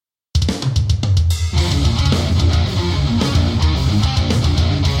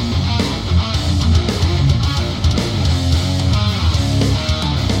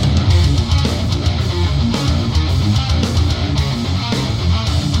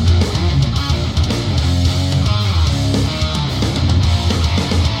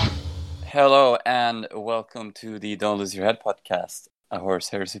Hello and welcome to the Don't Lose Your Head podcast, a horse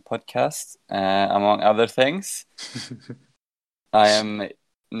heresy podcast, among other things. I am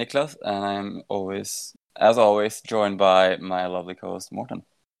Niklas, and I'm as always, joined by my lovely co-host Morten.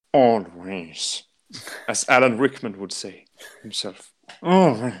 Always. As Alan Rickman would say himself.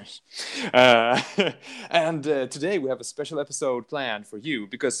 Always. And today we have a special episode planned for you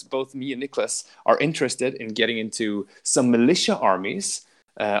because both me and Niklas are interested in getting into some militia armies.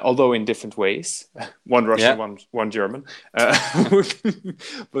 Although in different ways, one Russian, one German, but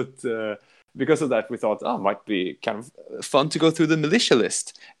because of that, we thought, might be kind of fun to go through the militia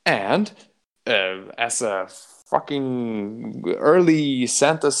list. And as a fucking early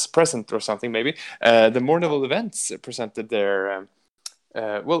Santa's present or something, maybe the Mournival Events presented their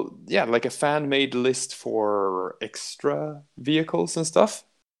like a fan-made list for extra vehicles and stuff.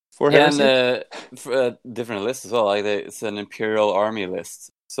 And for a different list as well. Like it's an Imperial Army list.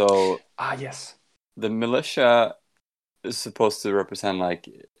 So yes, the militia is supposed to represent like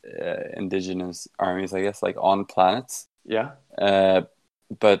indigenous armies, I guess, like on planets. Yeah.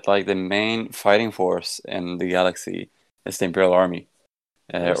 But like the main fighting force in the galaxy is the Imperial Army,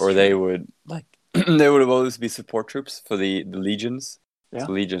 or they would they would always be support troops for the legions. Yeah.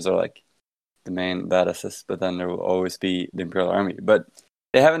 So legions are like the main badasses, but then there will always be the Imperial Army. But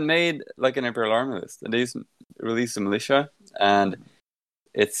they haven't made like an Imperial Army list. They released a militia, and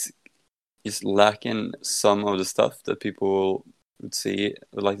it's just lacking some of the stuff that people would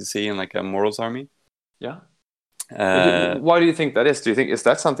like to see in like a Morals army. Yeah. Why do you think that is? Do you think is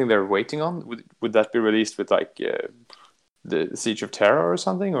that something they're waiting on? Would that be released with like the Siege of Terra or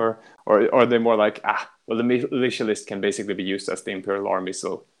something, or are they more like the militia list can basically be used as the Imperial Army,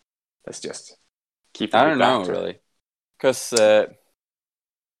 so let's just keep it. I don't know really, because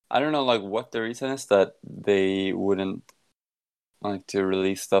I don't know like what the reason is that they wouldn't like to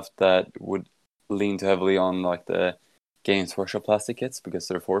release stuff that would lean too heavily on like the Games Workshop plastic kits because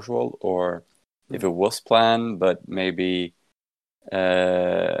they're force wall, or if it was planned, but maybe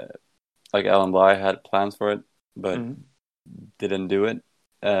like Alan Bly had plans for it, but didn't do it.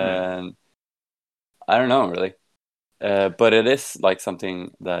 And I don't know really, but it is like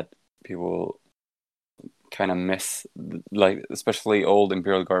something that people kind of miss, like especially old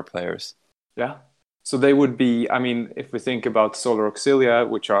Imperial Guard players. Yeah. So they would be, I mean, if we think about Solar Auxilia,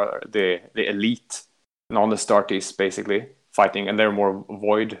 which are the elite non-Astartes basically fighting, and they're more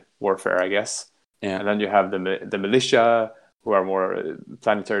void warfare, I guess. Yeah. And then you have the militia, who are more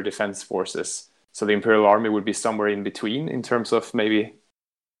planetary defense forces. So the Imperial Army would be somewhere in between in terms of maybe.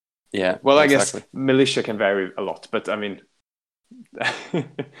 Yeah. Well, I exactly. guess militia can vary a lot, but I mean,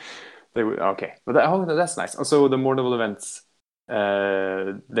 they would okay. But that's nice. Also, the Mournival Events.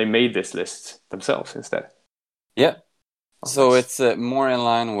 They made this list themselves instead. Yeah. So it's more in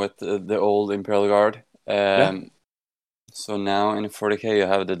line with the old Imperial Guard. So now in 40k you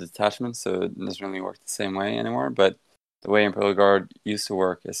have the detachment, so it doesn't really work the same way anymore. But the way Imperial Guard used to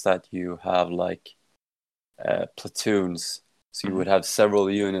work is that you have like platoons. So you would have several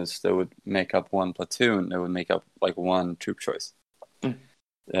units that would make up one platoon, that would make up like one troop choice.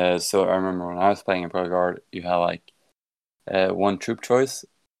 So I remember when I was playing Imperial Guard, you had like one troop choice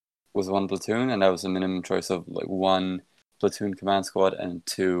was one platoon, and that was a minimum choice of like one platoon command squad and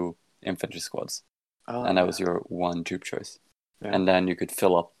 2 infantry squads. And that was your one troop choice. Yeah. And then you could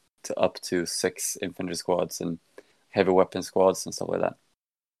fill up to 6 infantry squads and heavy weapon squads and stuff like that.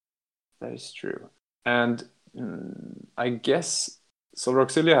 That is true. And I guess Solar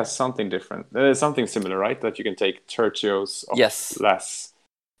Auxilia has something different. Something similar, right? That you can take tertios of less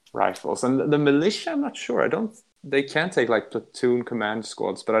rifles. And the militia, I'm not sure. They can take like platoon command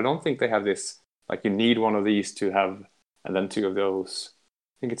squads, but I don't think they have this, like you need one of these to have, and then 2 of those.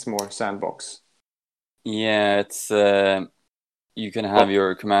 I think it's more sandbox. Yeah, it's you can have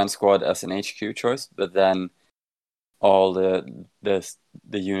your command squad as an HQ choice, but then all the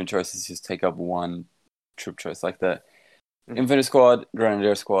unit choices just take up one troop choice, like the infantry squad,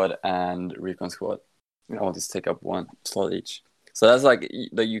 grenadier squad, and recon squad. All just take up one slot each. So that's like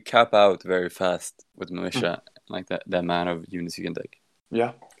that you cap out very fast with militia, like the amount of units you can take.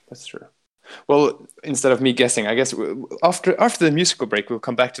 Yeah, that's true. Well, instead of me guessing, I guess after the musical break, we'll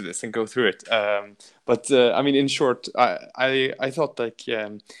come back to this and go through it. But I mean, in short, I thought like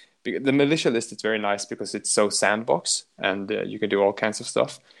the militia list is very nice because it's so sandbox and you can do all kinds of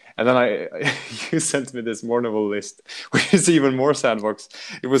stuff. And then you sent me this Mournival list, which is even more sandbox.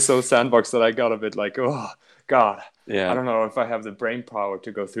 It was so sandbox that I got a bit like, oh God, I don't know if I have the brain power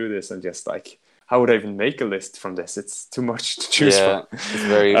to go through this and just like, how would I even make a list from this? It's too much to choose from. It's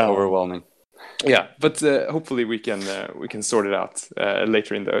very overwhelming. Yeah, but hopefully we can sort it out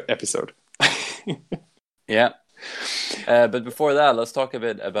later in the episode. Yeah. But before that, let's talk a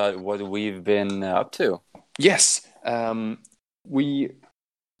bit about what we've been up to. Yes.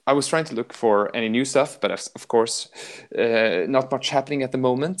 I was trying to look for any new stuff, but of course, not much happening at the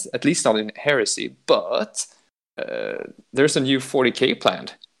moment, at least not in Heresy. But there's a new 40K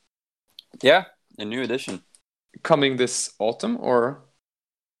planned. Yeah, a new edition. Coming this autumn, or?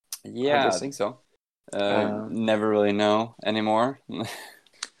 Yeah, I think so. Never really know anymore.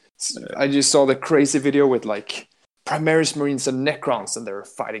 I just saw the crazy video with like Primaris Marines and Necrons, and they're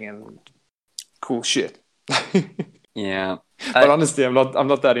fighting and cool shit. Yeah. But honestly, I'm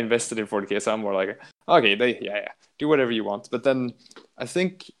not that invested in 40K, so I'm more like, okay, do whatever you want. But then I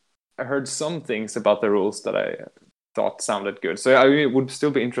think I heard some things about the rules that I thought sounded good. So I mean, it would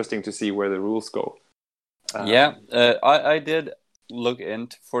still be interesting to see where the rules go. I did look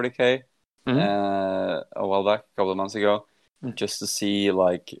into 40K Mm-hmm. a while back, a couple of months ago, just to see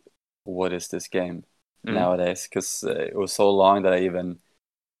like what is this game nowadays, because it was so long that I even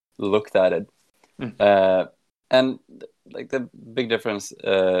looked at it. And like the big difference,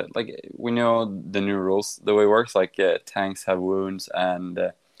 like we know the new rules, the way it works, like tanks have wounds,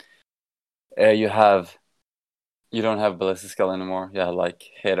 and you don't have ballistic skill anymore. You have like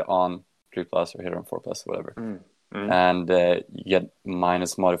hit on 3+ or hit on 4+, whatever. And you get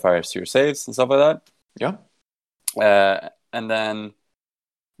minus modifiers to your saves and stuff like that. Yeah. And then,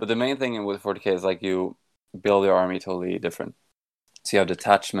 but the main thing with 40K is like you build your army totally different. So you have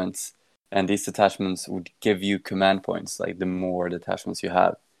detachments, and these detachments would give you command points, like the more detachments you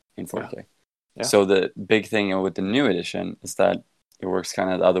have in 40K. Yeah. So the big thing with the new edition is that it works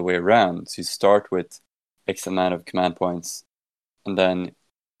kind of the other way around. So you start with X amount of command points, and then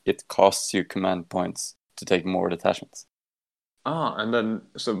it costs you command points to take more detachments. And then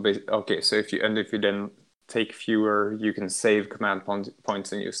so if you then take fewer, you can save command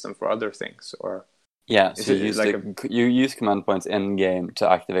points and use them for other things, or yeah. So you use command points in game to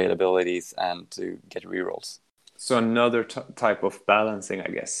activate abilities and to get rerolls. So another type of balancing, I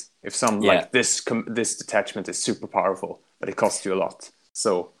guess. If like this detachment is super powerful, but it costs you a lot,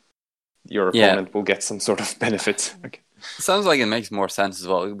 so your opponent will get some sort of benefit. Okay. Sounds like it makes more sense as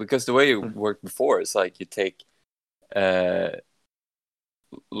well, because the way it worked before is like you take,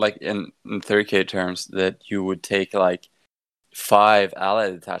 like in 30K terms, that you would take like 5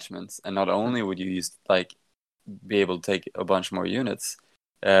 allied detachments, and not only would you be able to take a bunch more units,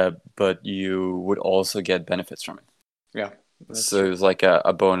 but you would also get benefits from it. Yeah. So it was like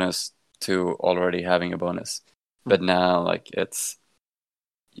a bonus to already having a bonus. But now like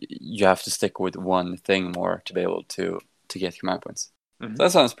you have to stick with one thing more to be able to get command points. So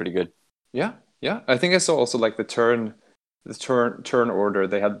that sounds pretty good. Yeah. I think I saw also like the turn order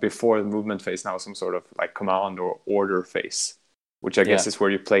they had before the movement phase, now some sort of like command or order phase, which I guess is where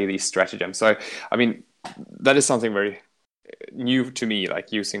you play these stratagems. So I mean, that is something very new to me,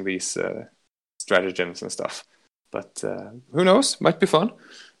 like using these stratagems and stuff. But who knows? Might be fun.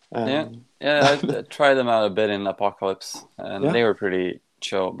 I tried them out a bit in Apocalypse, and they were pretty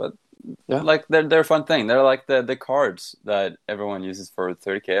chill. But like they're a fun thing. They're like the cards that everyone uses for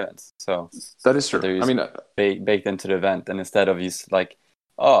 30K events. So that is true. I mean, baked into the event, and instead of just like,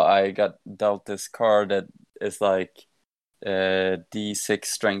 oh, I got dealt this card that is like D6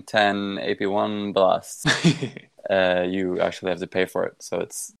 strength 10 AP1 blast. You actually have to pay for it. So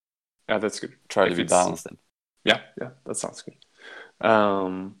it's that's good. Try to be balanced in. Yeah, that sounds good.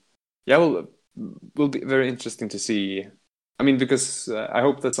 Well, will be very interesting to see. I mean, because I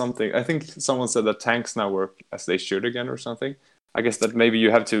hope that I think someone said that tanks now work as they should again or something. I guess that maybe you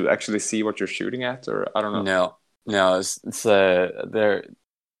have to actually see what you're shooting at, or I don't know. No, it's they're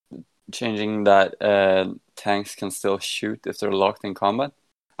changing that tanks can still shoot if they're locked in combat.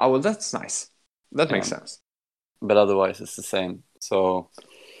 Oh, well, that's nice. That makes sense. But otherwise, it's the same. So,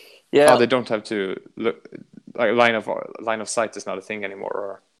 yeah. They don't have to look. Like line of sight is not a thing anymore,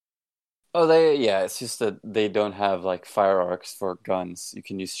 or. Oh, it's just that they don't have like fire arcs for guns. You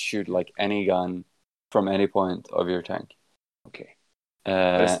can just shoot like any gun from any point of your tank. Okay.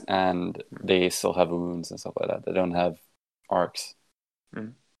 And they still have wounds and stuff like that. They don't have arcs.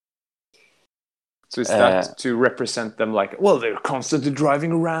 So is that to represent them like, well, they're constantly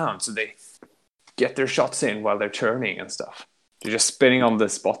driving around, so they get their shots in while they're turning and stuff. They're just spinning on the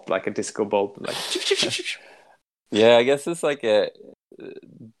spot like a disco ball, like. Yeah, I guess it's like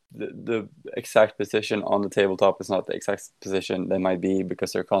the exact position on the tabletop is not the exact position they might be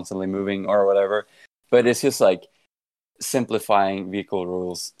because they're constantly moving or whatever. But it's just like simplifying vehicle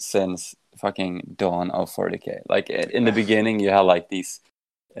rules since fucking dawn of 40K. Like in the beginning, you had like these,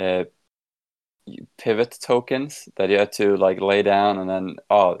 pivot tokens that you had to like lay down, and then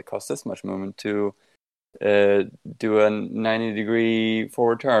it costs this much movement to do a 90-degree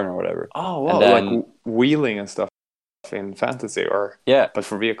forward turn or whatever. Oh, wow, and then, like wheeling and stuff in fantasy, or but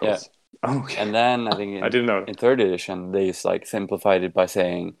for vehicles. Yeah. Okay. And then I think I didn't know. in third edition they just like simplified it by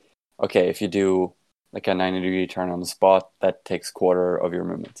saying, okay, if you do like a 90-degree turn on the spot, that takes quarter of your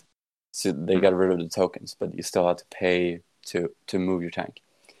movement. So they got rid of the tokens, but you still have to pay to move your tank.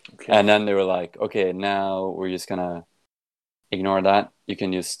 Okay. And then they were like, okay, now we're just gonna ignore that. You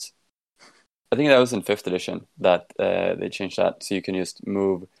can just, I think that was in 5th edition that they changed that, so you can just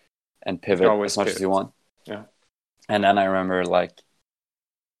move and pivot as much as you want. Yeah. And then I remember like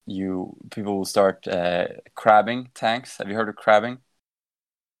people will start crabbing tanks. Have you heard of crabbing?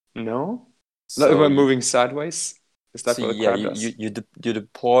 No. So Like moving sideways. Is that what a crab does? you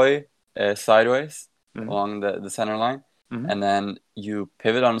deploy sideways along the center line, and then you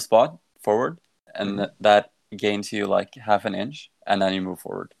pivot on the spot forward, and that gains you like half an inch, and then you move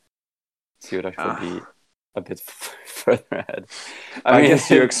forward. So you would actually be a bit further ahead. I guess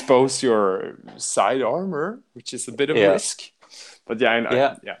you expose your side armor, which is a bit of a risk. But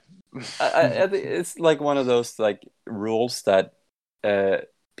yeah. I think it's like one of those like rules that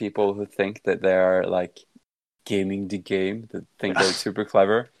people who think that they are like gaming the game, that think they're super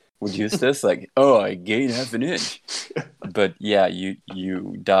clever, would use this like, I gain half an inch. But yeah,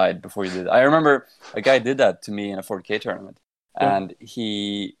 you died before you did it. I remember a guy did that to me in a 40K tournament, and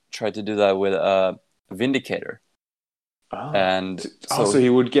he tried to do that with a Vindicator. And so he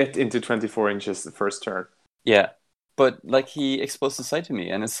would get into 24 inches the first turn. Yeah, but like he exposed the side to me,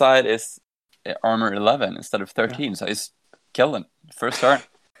 and his side is armor 11 instead of 13, so he's killing first turn.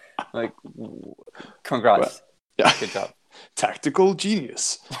 Like, congrats. Good job. Tactical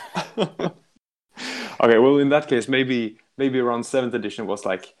genius. Okay, well, in that case, maybe around 7th edition was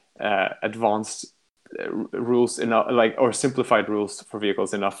like advanced rules enough, like, or simplified rules for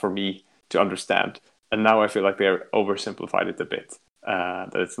vehicles enough for me to understand. And now I feel like they're oversimplified it a bit.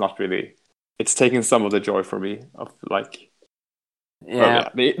 That it's not really. It's taken some of the joy for me of like.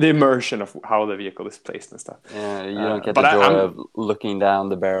 The immersion of how the vehicle is placed and stuff. Yeah, you don't get the joy of looking down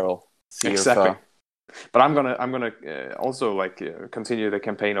the barrel. Exactly. But I'm gonna also like continue the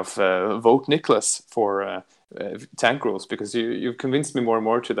campaign of vote Nicholas for tank rules, because you've convinced me more and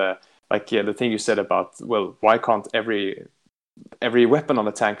more to the thing you said about, well, why can't every weapon on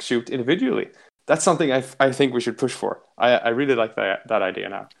the tank shoot individually? That's something I think we should push for. I really like that idea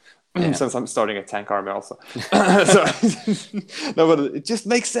now. Since I'm starting a tank army also. No, but it just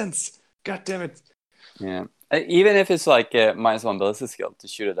makes sense. God damn it. Yeah. Even if it's like -1 ballistic skill to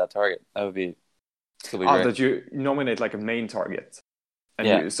shoot at that target, that would be great. That you nominate like a main target.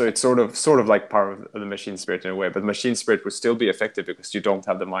 And so it's sort of like part of the machine spirit in a way, but machine spirit would still be effective because you don't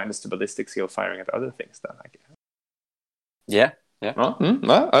have the -2 ballistic skill firing at other things then, I guess. Yeah.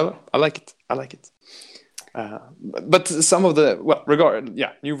 I like it. But some of the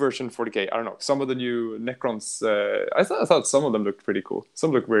new version 40K. I don't know. Some of the new Necrons. I thought some of them looked pretty cool.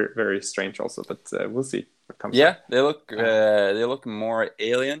 Some look very, very strange also. But we'll see what comes. Yeah, they look more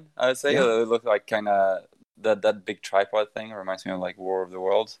alien. I would say they look like kind of that big tripod thing. Reminds me of like War of the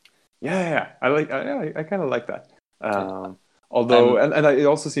Worlds. Yeah. I kind of like that. Although, and it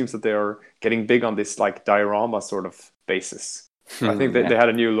also seems that they are getting big on this like diorama sort of basis. I think they had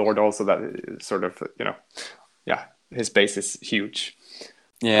a new lord also that sort of, his base is huge.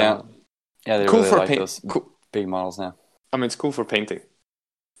 Yeah. They cool really for like those big models now. I mean, it's cool for painting,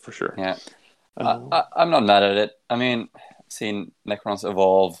 for sure. Yeah. I'm not mad at it. I mean, I've seen Necrons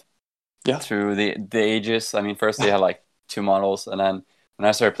evolve through the ages. I mean, first they had like 2 models, and then when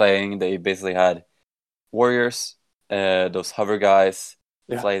I started playing, they basically had warriors, those hover guys,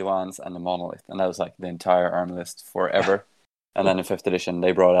 flayed ones, and the monolith. And that was like the entire army list forever. And then in 5th edition,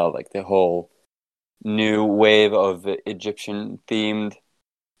 they brought out like the whole new wave of Egyptian-themed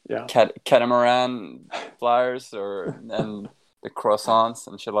catamaran flyers, and the croissants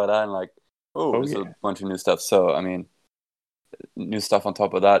and shit like that. And like, there's a bunch of new stuff. So I mean, new stuff on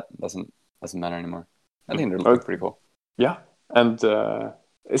top of that doesn't matter anymore. I think they're pretty cool. Yeah, and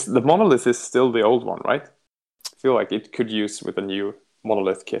the monolith is still the old one, right? I feel like it could use with a new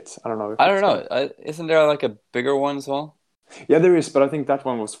monolith kit. I don't know. I don't know. Isn't there like a bigger one as well? Yeah, there is, but I think that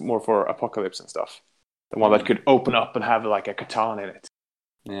one was more for Apocalypse and stuff. The one that could open up and have like a katana in it.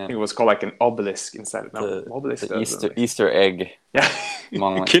 Yeah. I think it was called like an obelisk instead. Obelisk. The Easter egg. Yeah.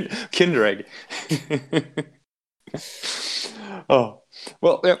 Kinder egg.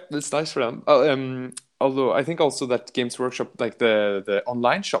 Well, yeah, it's nice for them. Although I think also that Games Workshop, like the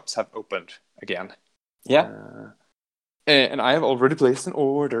online shops have opened again. Yeah. And I have already placed an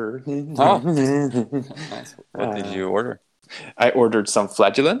order. Oh, nice. What did you order? I ordered some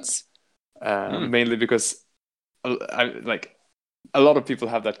flagellants, Mm. mainly because like a lot of people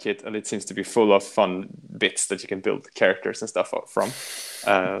have that kit, and it seems to be full of fun bits that you can build characters and stuff from.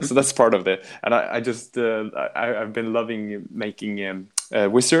 So that's part of it. And I've been loving making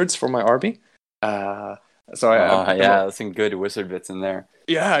wizards for my army. Uh, so Oh yeah, there's some good wizard bits in there.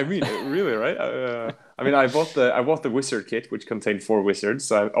 yeah, I mean, really, right? I mean, I bought the wizard kit, which contained 4 wizards.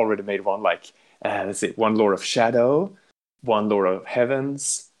 So I already made one like let's see, one lore of shadow, one lore of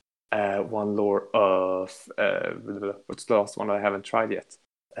heavens, one lore of what's the last one I haven't tried yet?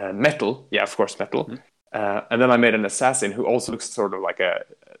 Metal, yeah, of course, metal. Mhm. And then I made an assassin who also looks sort of like a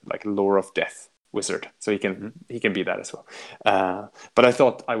lore of death wizard, so Mhm. he can be that as well. But I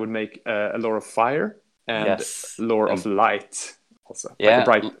thought I would make a lore of fire and Yes, lore of and light also, like a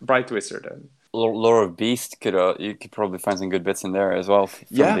yeah, bright wizard. And Lore of Beast could you could probably find some good bits in there as well from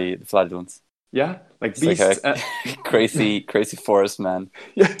yeah, the flagellants. yeah, like It's like a beasts. crazy forest man,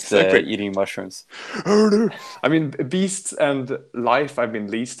 Yeah, just, exactly. eating mushrooms. I mean, beasts and life I've been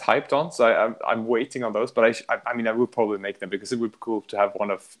least hyped on, so I'm waiting on those. But I mean, I will probably make them because it would be cool to have one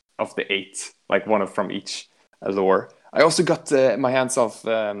of the 8, like one of from each lore. I also got my hands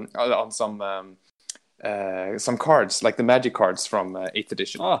on some cards, like the magic cards from 8th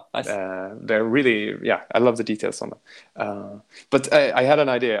edition. Oh, nice. They're really, yeah, I love the details on them. But I had an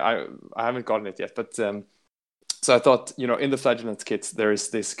idea. I haven't gotten it yet, but so I thought, in the Flagellant kit, there is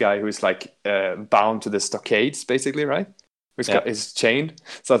this guy who's like bound to the stockades, basically, right? Yeah. Is chained.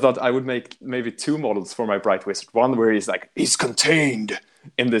 So I thought I would make maybe 2 models for my Bright Wizard. One where he's contained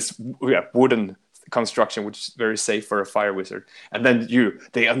in this wooden construction, which is very safe for a fire wizard. And then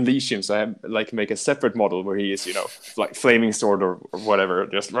they unleash him. So I like make a separate model where he is, like flaming sword or whatever,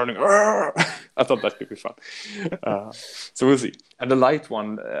 just running. I thought that could be fun. So we'll see. And the light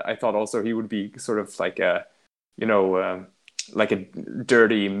one, I thought also he would be sort of like a, like a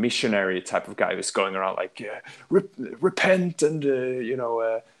dirty missionary type of guy who's going around like repent and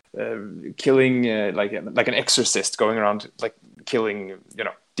killing like an exorcist going around like killing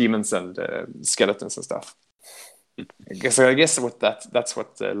demons and skeletons and stuff. I guess that's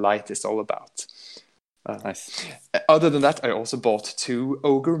what light is all about. Nice. Other than that, I also bought 2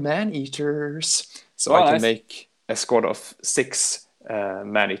 ogre man eaters, so I Oh, can nice. make a squad of 6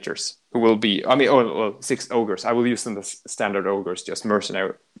 man eaters who will be. I mean, 6 ogres. I will use them as standard ogres, just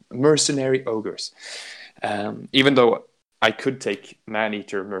mercenary ogres. Even though I could take man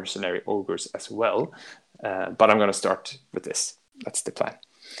eater mercenary ogres as well, but I'm going to start with this. That's the plan.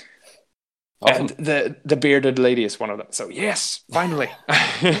 Awesome. And the bearded lady is one of them. So yes, finally,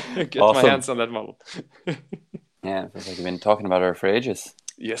 get my Awesome. hands on that model. Yeah, it feels like you've been talking about her for ages.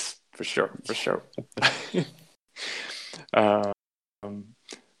 Yes, for sure. um,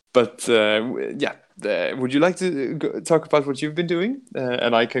 but yeah, would you like to talk about what you've been doing,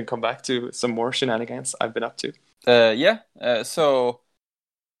 and I can come back to some more shenanigans I've been up to? Yeah. So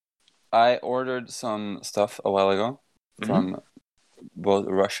I ordered some stuff a while ago from both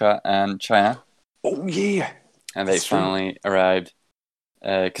Russia and China, Oh yeah, and they that's true. finally arrived.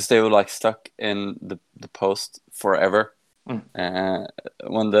 Because they were like stuck in the post forever. When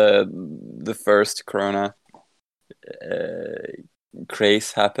the first Corona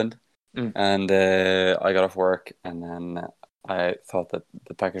craze happened, and I got off work, and then I thought that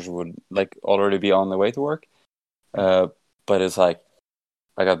the package would like already be on the way to work, but it's like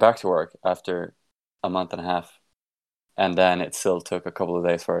I got back to work after a month and a half, and then it still took a couple of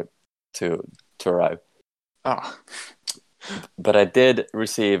days for it to arrive. Ah, But I did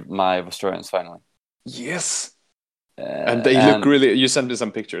receive my Vostorians finally. yes. And they look really. You sent me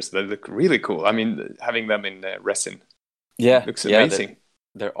some pictures. They look really cool. I mean, having them in resin, looks amazing.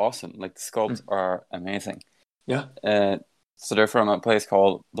 They're awesome. Like the sculpts are amazing. Yeah. So they're from a place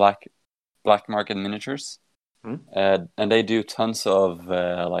called Black Market Miniatures, and they do tons of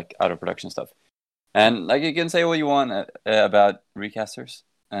like out of production stuff. And like you can say what you want about recasters,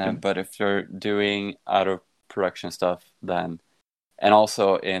 but if you're doing out of production stuff, then and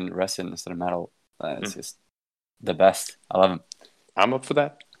also in resin instead of metal, it's just the best. I love them. I'm up for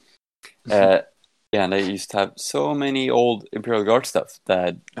that. Yeah, and they used to have so many old Imperial Guard stuff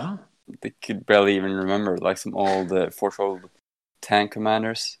that they could barely even remember, like some old Force World tank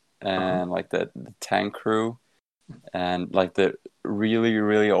commanders and like the tank crew and like the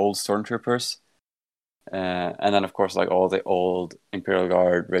really old stormtroopers. And then of course like all the old Imperial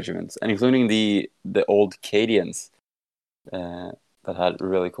Guard regiments, and including the old Cadians that had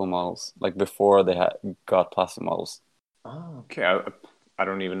really cool models, like before they got plastic models. Oh, okay. I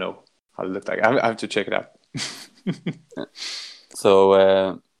don't even know how it looked like. I have to check it out.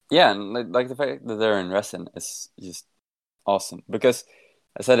 So yeah, and like the fact that they're in resin is just awesome because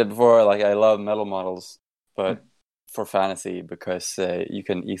I said it before. Like I love metal models, but for fantasy because you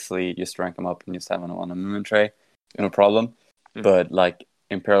can easily just rank them up and just have them on a movement tray, no problem. But like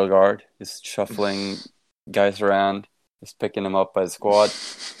Imperial Guard, just shuffling guys around, just picking them up by the squad.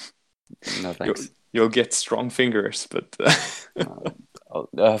 No thanks. You'll get strong fingers, but I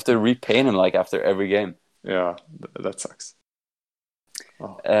have to repaint them like after every game. Yeah, that sucks.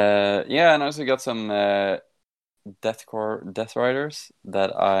 Oh. Yeah, and I also got some Death Riders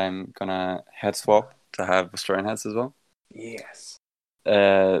that I'm gonna head swap to have Vestoran heads as well. Yes.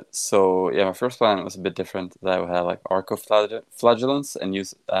 So yeah, my first plan was a bit different. That I would have like Arco-Flagellants and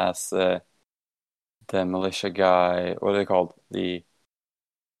use as the militia guy. What are they called? The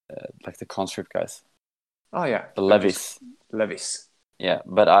like the conscript guys. Oh yeah, the levies. Levies. Yeah,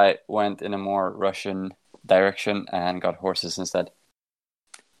 but I went in a more Russian direction and got horses instead.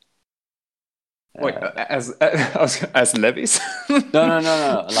 Wait, as levies?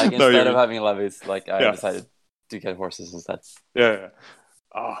 No. Like instead of having levies, like I decided to get horses instead. Yeah.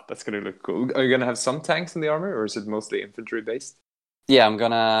 Ah, that's gonna look cool. Are you gonna have some tanks in the armor, or is it mostly infantry based? Yeah, I'm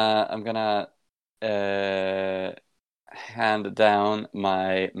gonna hand down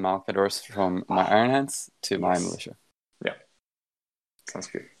my Malcadors from my Iron Hands to my militia. Yeah, sounds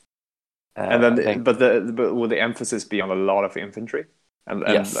good. And then, but will the emphasis be on a lot of infantry and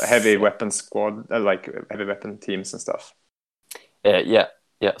heavy weapon squad, like heavy weapon teams and stuff? Yeah.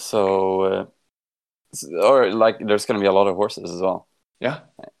 So, or like, there's gonna be a lot of horses as well. Yeah.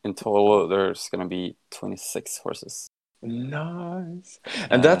 In total, there's gonna be 26 horses. Nice.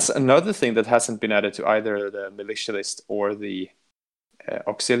 And that's another thing that hasn't been added to either the militia list or the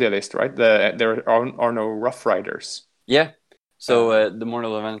auxilia list, right? There are no Rough Riders. Yeah. So the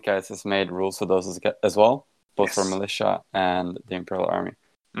Mortal Event guys has made rules for those as well, both for militia and the Imperial Army.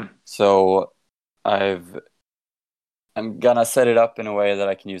 So I'm gonna set it up in a way that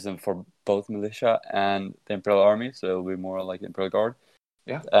I can use them for both militia and the Imperial Army, so it'll be more like the Imperial Guard.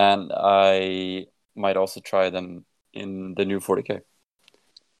 Yeah. And I might also try them in the new 40k.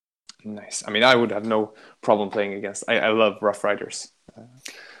 Nice. I mean, I would have no problem playing against. I love Rough Riders.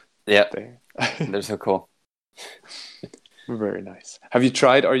 Yeah, they're so cool. Very nice. Have you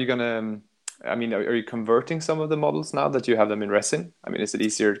tried? Are you gonna? I mean, are you converting some of the models now that you have them in resin? I mean, is it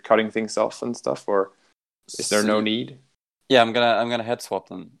easier cutting things off and stuff, or is there no need? Yeah, I'm gonna head swap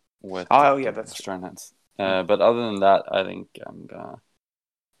them with. That's Stern heads. But other than that, I think I'm gonna.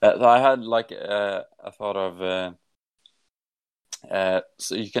 I had like a thought of.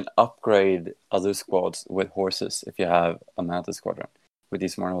 So you can upgrade other squads with horses if you have a mounted squadron with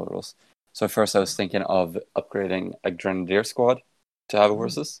these model rules. So first I was thinking of upgrading a Grenadier squad to have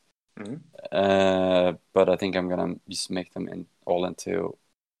horses. But I think I'm going to just make them all into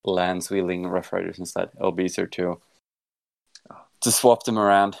lance-wielding Rough Riders instead. It'll be easier to swap them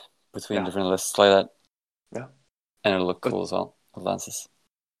around between different lists like that. Yeah. And it'll look cool as well, with lances.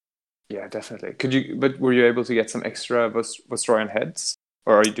 Yeah, definitely. But were you able to get some extra Vostroyan heads?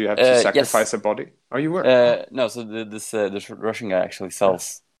 Or do you have to sacrifice a body? Oh, you were? No, so this Russian guy actually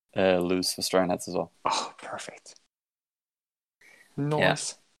sells loose Vostroyan heads as well. Oh, perfect.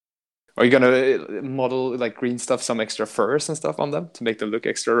 Nice. Yeah. Are you gonna model like green stuff, some extra furs and stuff on them to make them look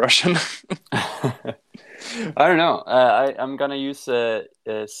extra Russian? I don't know. I'm gonna use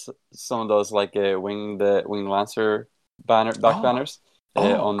some of those like wing lancer banners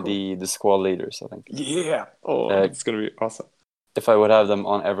on cool. the squad leaders. I think. Yeah. Oh, it's gonna be awesome. If I would have them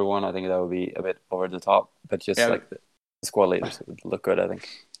on everyone, I think that would be a bit over the top. But just like the squad leaders, it would look good, I think.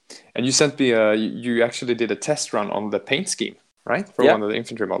 And you sent me you actually did a test run on the paint scheme, right? For one of the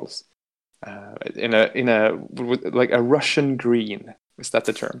infantry models. In a like a Russian green. Is that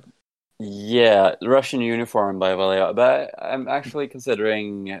the term? Yeah, Russian uniform by Valia. But I'm actually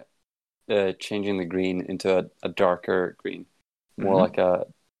considering changing the green into a darker green, more like a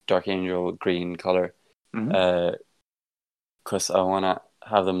Dark Angel green color. Because I want to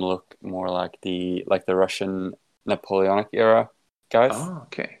have them look more like the Russian Napoleonic era guys. Oh,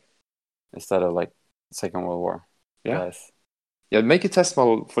 okay. Instead of like Second World War guys. Yeah, make a test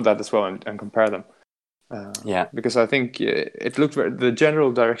model for that as well and compare them. Because I think it looked the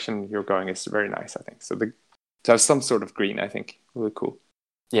general direction you're going is very nice. I think so. To have some sort of green, I think, really cool.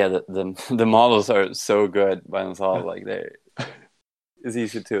 Yeah, the models are so good by themselves. Like it's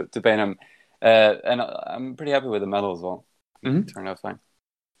easy to paint them, and I'm pretty happy with the metal as well. Turned out fine.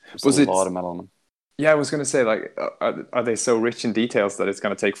 There's a lot of metal on them. Yeah, I was gonna say, like, are they so rich in details that it's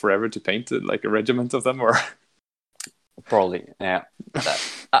gonna take forever to paint like a regiment of them, or? Probably, yeah.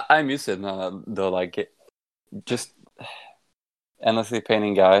 I'm used to it now, though. Like just endlessly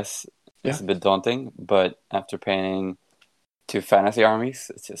painting guys Yeah. is a bit daunting, but after painting 2 fantasy armies,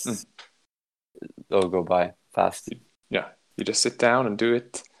 it's just it'll go by fast. Yeah, you just sit down and do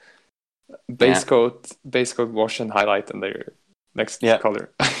it. Base coat, wash and highlight, and their next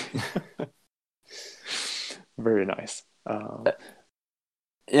color. Very nice.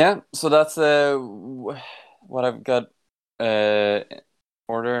 Yeah, so that's what I've got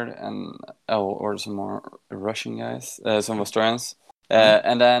ordered, and I'll order some more Russian guys, some Australians.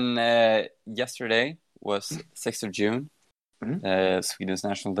 And then yesterday was 6th of June, Sweden's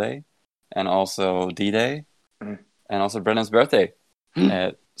National Day, and also D-Day, and also Brennan's birthday.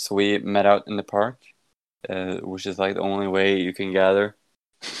 So we met out in the park, which is like the only way you can gather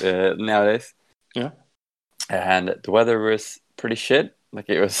nowadays. Yeah. And the weather was pretty shit. Like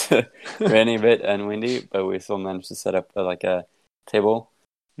it was raining a bit and windy, but we still managed to set up like a table.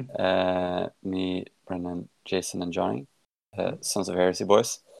 Me, Brennan, Jason, and Johnny, Sons of Heresy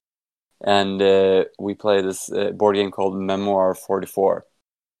boys. And we play this board game called Memoir 44,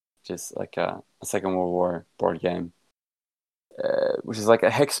 which is like a Second World War board game, which is like a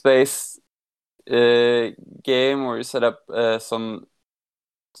hex-based game where you set up some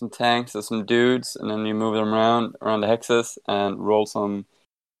tanks or some dudes, and then you move them around the hexes and roll some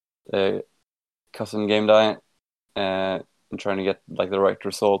custom game die, and trying to get like the right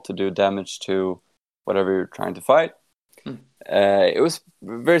result to do damage to whatever you're trying to fight. It was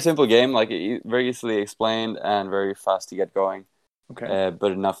a very simple game, like very easily explained and very fast to get going. Okay.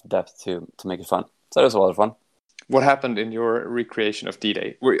 But enough depth to make it fun. So it was a lot of fun. What happened in your recreation of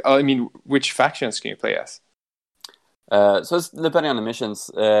D-Day? I mean, which factions can you play as? So it's depending on the missions.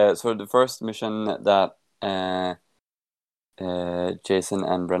 So the first mission that Jason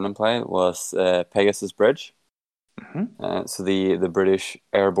and Brendan played was Pegasus Bridge. So the British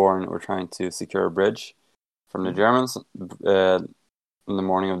airborne were trying to secure a bridge from the Germans in the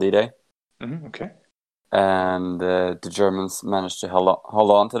morning of D-Day. Okay. And the Germans managed to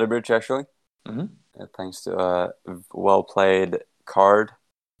hold on to the bridge, actually, thanks to a well-played card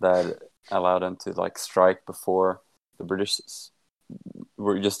that allowed them to like strike before the British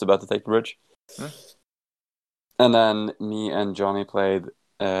were just about to take the bridge. And then me and Johnny played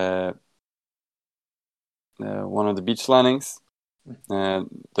one of the beach landings, the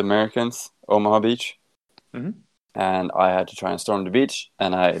Americans, Omaha Beach. And I had to try and storm the beach,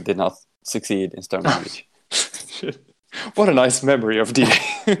 and I did not succeed in storming the beach. What a nice memory of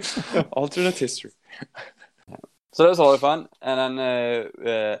D-Day. Alternate history. So that was a lot of fun. And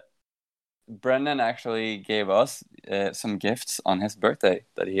then Brendan actually gave us some gifts on his birthday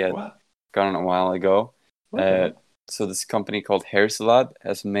that he had gotten a while ago. So this company called Heresy Lab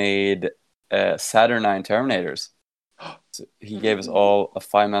has made Saturnine Terminators. So he gave us all a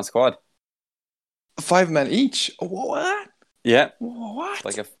 5-man squad. 5 men each? What? Yeah. What?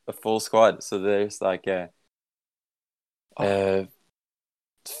 Like a full squad. So there's like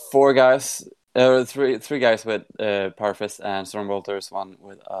 4 guys, three guys with Power Fist and Stormbolters, one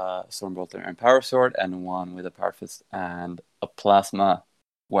with a Stormbolter and Power Sword, and one with a Power Fist and a plasma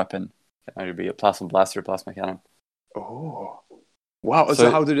weapon. It might either be a plasma blaster or plasma cannon. Oh, wow!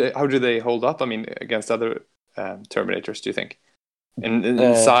 So how do they hold up? I mean, against other Terminators, do you think?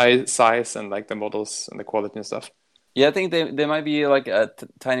 In size and like the models and the quality and stuff. Yeah, I think they might be like a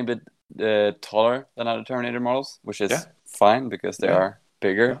tiny bit taller than other Terminator models, which is fine because they are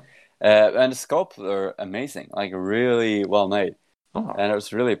bigger. And the sculpts are amazing, like really well made. And I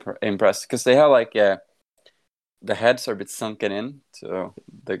was really impressed because they have like the heads are a bit sunken in to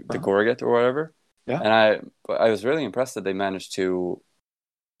the Gorget or whatever. And I was really impressed that they managed to.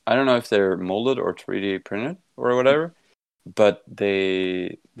 I don't know if they're molded or 3D printed or whatever, but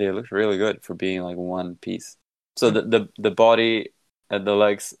they looked really good for being like one piece. So the body, the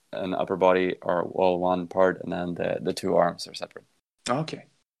legs and the upper body are all one part, and then the 2 arms are separate. Okay.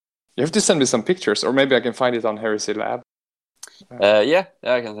 You have to send me some pictures, or maybe I can find it on Heresy Lab. Yeah,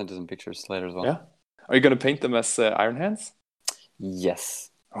 I can send you some pictures later as well. Yeah. Are you going to paint them as Iron Hands? Yes.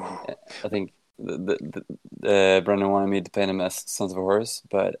 I think Brendan wanted me to paint them as Sons of Horus,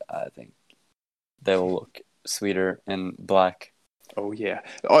 but I think they will look sweeter in black. Oh yeah.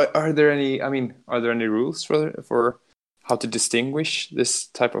 Are there any rules for how to distinguish this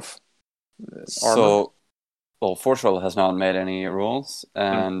type of armor? So, well, Forge World has not made any rules,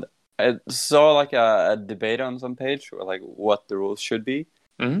 and I saw like a debate on some page where like what the rules should be.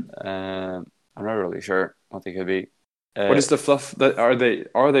 I'm not really sure what they could be. What is the fluff? That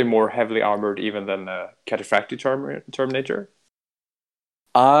are they more heavily armored even than Cataphractii Terminator?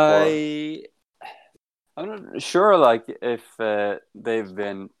 I'm not sure, like if they've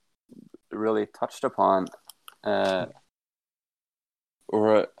been really touched upon or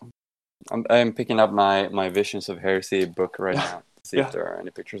I'm picking up my Visions of Heresy book right now to see if there are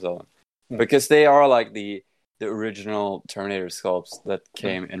any pictures of them, because they are like the original Terminator sculpts that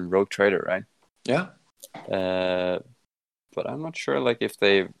came in Rogue Trader, right? Yeah. But I'm not sure like if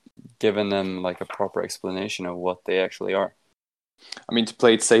they've given them like a proper explanation of what they actually are. I mean, to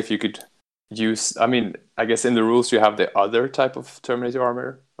play it safe, you could use. I mean, I guess in the rules you have the other type of Terminator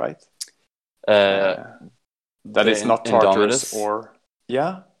armor, right? That is not Tartarus or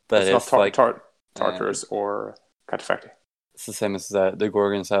but it's not like Tartarus or Cataphractii. It's the same as the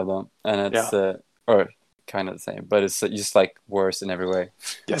Gorgons have them, and it's or kind of the same, but it's just like worse in every way.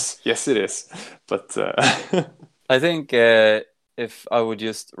 Yes, it is. But I think if I would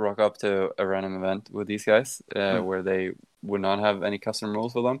just rock up to a random event with these guys, where they would not have any custom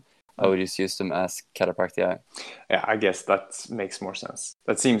rules for them, I would just use them as Cataphractii. Yeah, I guess that makes more sense.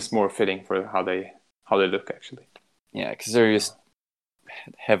 That seems more fitting for how they look, actually. Yeah, because they're just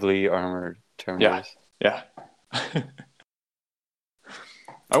heavily armored Terminators. Yeah.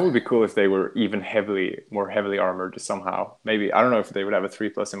 That would be cool if they were even more heavily armored somehow. Maybe, I don't know if they would have a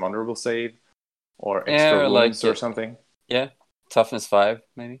 3+ invulnerable save or extra wounds or something. Yeah, toughness 5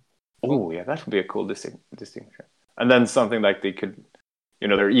 maybe. Oh yeah, that would be a cool distinction. And then something like they could,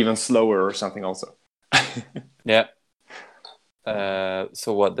 they're even slower or something also. Yeah.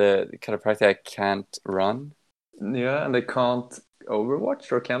 So what, the Cataphractii can't run? Yeah, and they can't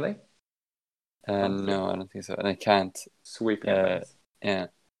Overwatch, or can they? No, I don't think so. And they can't sweep. Yeah.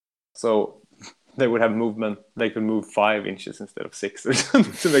 So they would have movement. They could move 5 inches instead of 6 or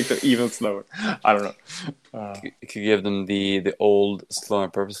something to make them even slower. I don't know. You could give them the old slow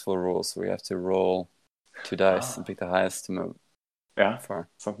and purposeful rules where you have to roll 2 dice and pick the highest to move. Yeah, far.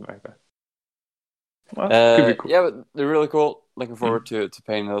 Something like that. Well, could be cool. Yeah, but they're really cool. Looking forward to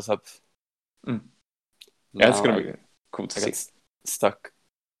painting those up. Yeah, it's gonna be cool to see. I got stuck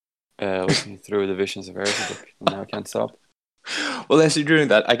looking through the Visions of Heresy book, and now I can't stop. Well, as you're doing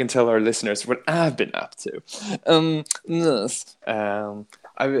that, I can tell our listeners what I've been up to.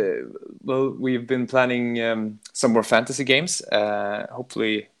 We've been planning some more fantasy games.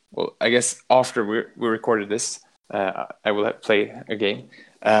 Hopefully, well, I guess after we recorded this, I will play a game.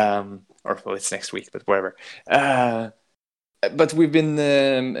 It's next week, but whatever. But we've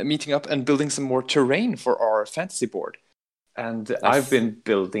been meeting up and building some more terrain for our fantasy board. And nice. I've been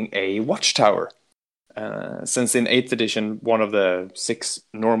building a watchtower. Since in 8th edition, one of the 6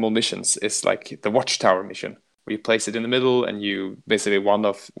 normal missions is like the watchtower mission, where you place it in the middle and you basically one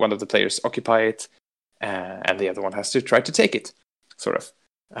of the players occupy it, and the other one has to try to take it, sort of.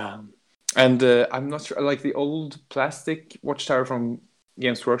 I'm not sure, like the old plastic watchtower from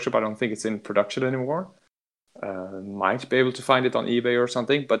Games Workshop, I don't think it's in production anymore. Might be able to find it on eBay or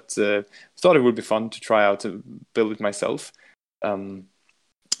something, but thought it would be fun to try out to build it myself.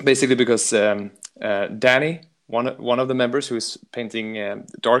 Basically because Danny, one of the members who is painting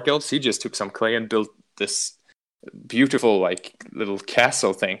Dark Elves, he just took some clay and built this beautiful like little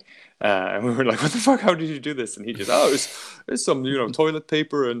castle thing. And we were like, what the fuck, how did you do this? And he just, there's some toilet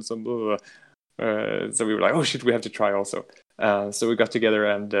paper and some blah, blah, blah. So we were like, oh shit, we have to try also. So we got together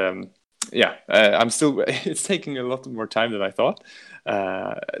and I'm still, it's taking a lot more time than I thought.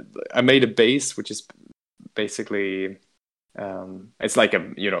 I made a base, which is basically, it's like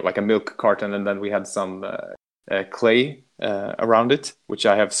a milk carton, and then we had some clay around it, which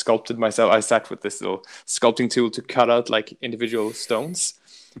I have sculpted myself. I sat with this little sculpting tool to cut out like individual stones,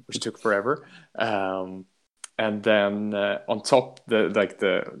 which took forever. And then on top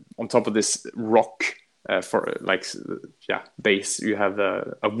of this rock base, you have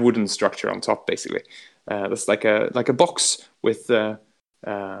a wooden structure on top, basically. That's like a box with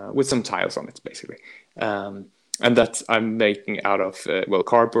some tiles on it, basically. And that I'm making out of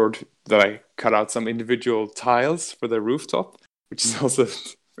cardboard that I cut out some individual tiles for the rooftop, which is also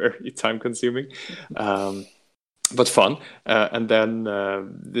very time consuming, but fun. And then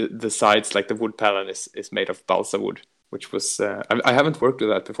the sides, like the wood panel, is made of balsa wood, which was I haven't worked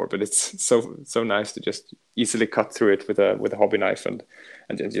with that before, but it's so nice to just easily cut through it with a hobby knife and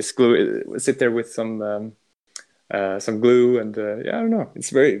just glue it, sit there with some glue and I don't know.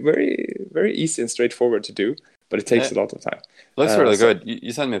 It's very very very easy and straightforward to do. But it takes a lot of time. Looks really good.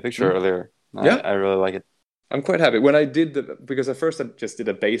 You sent me a picture earlier. I really like it. I'm quite happy. When I did because at first I just did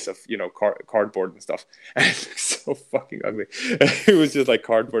a base of cardboard and stuff, and it looked so fucking ugly. It was just like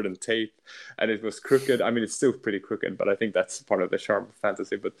cardboard and tape, and it was crooked. I mean, it's still pretty crooked, but I think that's part of the charm of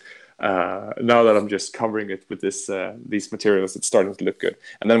fantasy. But now that I'm just covering it with these materials, it's starting to look good.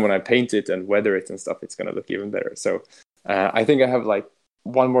 And then when I paint it and weather it and stuff, it's gonna look even better. So I think I have like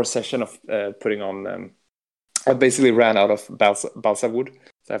one more session of putting on I basically ran out of balsa wood,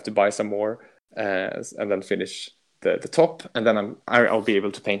 so I have to buy some more and then finish the top, and then I'll be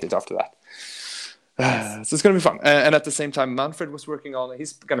able to paint it after that. Nice. So it's gonna be fun. And at the same time, Manfred was working on.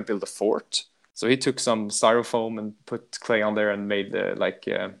 He's gonna build a fort. So he took some styrofoam and put clay on there and made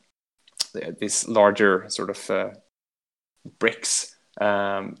these larger sort of bricks.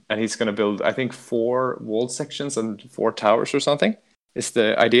 And he's gonna build, I think, 4 wall sections and 4 towers or something. Is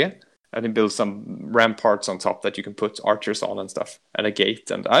the idea. And he builds some ramparts on top that you can put archers on and stuff, and a gate.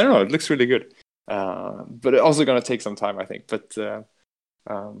 And I don't know, it looks really good. But it's also gonna take some time, I think. But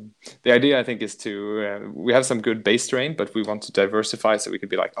the idea, I think, is to we have some good base terrain, but we want to diversify, so we could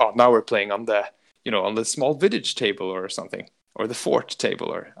be like, oh, now we're playing on the on the small village table or something, or the fort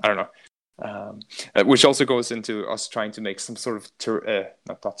table, or I don't know, which also goes into us trying to make some sort of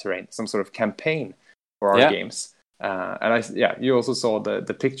not terrain, some sort of campaign for our games. And you also saw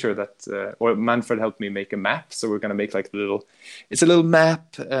the picture that or Manfred helped me make a map, so we're gonna make like it's a little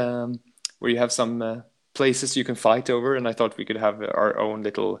map where you have some places you can fight over, and I thought we could have our own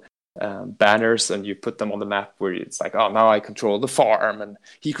little banners, and you put them on the map where it's like, oh, now I control the farm, and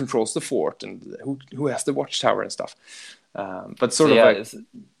he controls the fort, and who has the watchtower and stuff. But sort of like it's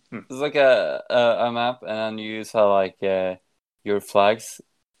like a map, and then you use like your flags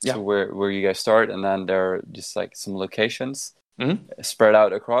to where you guys start, and then there are just like some locations spread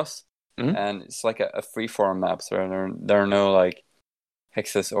out across, and it's like a free-form map, so there are no like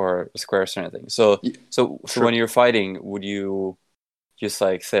hexes or squares or anything. So when you're fighting, would you just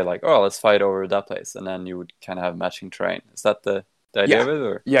like say like, oh, let's fight over that place, and then you would kind of have matching terrain? Is that the idea of it?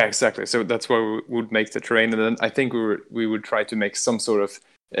 Or? Yeah, exactly. So that's why we would make the terrain, and then I think we would try to make some sort of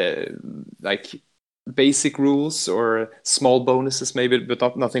like basic rules or small bonuses maybe,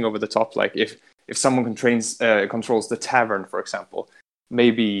 but nothing over the top. Like if someone controls the tavern, for example,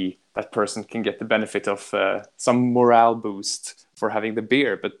 maybe that person can get the benefit of some morale boost for having the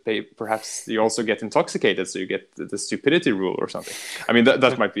beer, but perhaps you also get intoxicated, so you get the stupidity rule or something. I mean,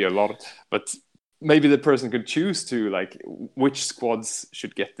 that might be a lot, but maybe the person could choose to like which squads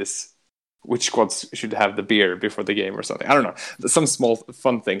should get this, which squads should have the beer before the game or something. I don't know, some small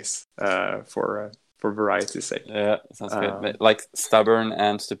fun things for variety's sake. Yeah, sounds good. Like stubborn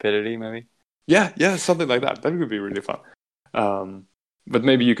and stupidity, maybe. Yeah, something like that. That would be really fun. But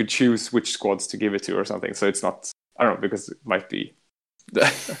maybe you could choose which squads to give it to or something. So it's not, I don't know, because it might be,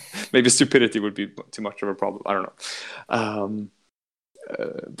 maybe stupidity would be too much of a problem. I don't know.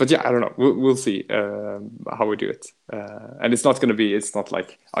 But yeah, I don't know. We'll see how we do it. And it's not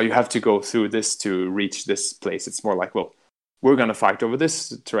like, oh, you have to go through this to reach this place. It's more like, well, we're going to fight over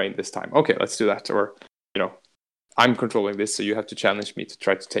this terrain this time. Okay, let's do that. Or, I'm controlling this, so you have to challenge me to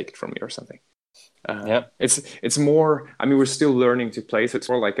try to take it from me or something. It's more, I mean, we're still learning to play, so it's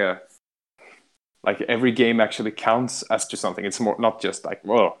more like every game actually counts as to something. It's more not just like,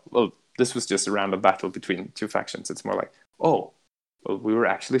 well, this was just a random battle between 2 factions. It's more like, oh, well, we were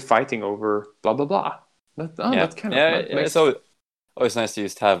actually fighting over blah blah blah. That kind of it's always nice to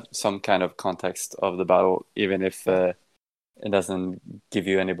just have some kind of context of the battle, even if it doesn't give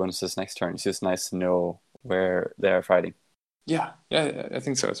you any bonuses next turn. It's just nice to know where they're fighting. Yeah, I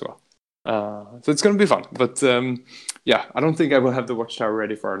think so as well. So it's going to be fun, but I don't think I will have the watchtower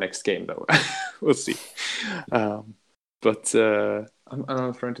ready for our next game though. We'll see. But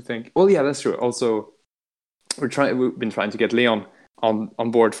I'm trying to think. Well, yeah, that's true. Also, we've been trying to get Leon on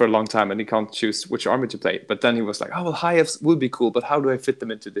board for a long time, and he can't choose which army to play. But then he was like, "Oh, well, high Fs would be cool, but how do I fit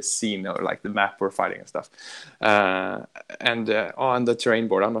them into this scene or like the map we're fighting and stuff?" And on the terrain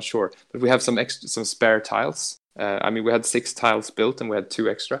board, I'm not sure, but we have some spare tiles. I mean, we had 6 tiles built, and we had 2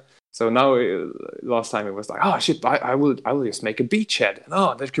 extra. So now, last time it was like, oh shit, I will just make a beachhead.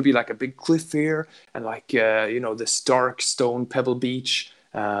 And there could be like a big cliff here, and like this dark stone pebble beach,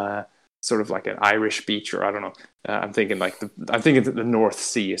 sort of like an Irish beach, or I don't know. I'm thinking the North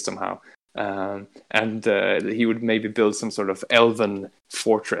Sea somehow. And he would maybe build some sort of elven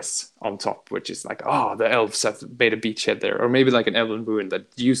fortress on top, which is like, the elves have made a beachhead there, or maybe like an elven ruin that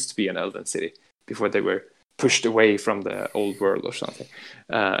used to be an elven city before they were pushed away from the old world or something,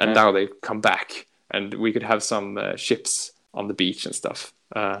 and now they come back, and we could have some ships on the beach and stuff.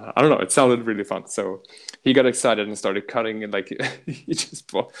 I don't know, it sounded really fun, so he got excited and started cutting, and like he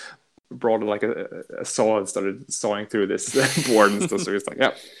just brought like a saw and started sawing through this board and stuff. So he's like,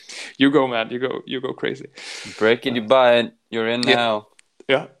 yeah, you go, man, you go crazy, break it, you buy it, you're in now.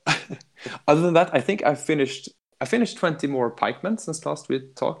 Yeah. Other than that, I think I finished 20 more pikemen since last we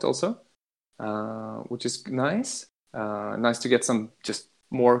talked also. Which is nice. Nice to get some just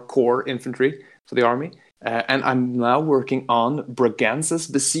more core infantry for the army. And I'm now working on Braganza's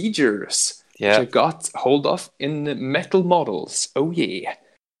Besiegers, which I Yeah. got hold of in Metal Models. Oh yeah.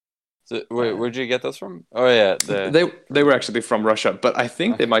 So, where'd you get those from? Oh yeah, They were actually from Russia, but I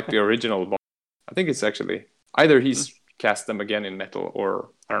think they might be original. I think it's actually either he's cast them again in metal, or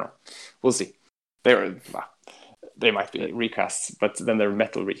I don't know. We'll see. They might be recasts, but then they're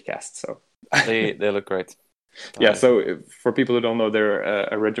metal recasts. So they look great. yeah. So for people who don't know, they're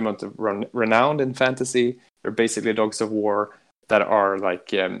a regiment of renowned in fantasy. They're basically dogs of war that are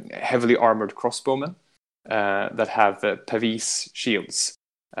like heavily armored crossbowmen that have Pavis shields.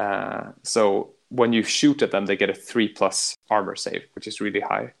 So when you shoot at them, they get a 3+ armor save, which is really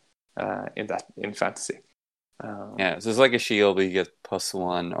high in fantasy. Yeah, so it's like a shield, but you get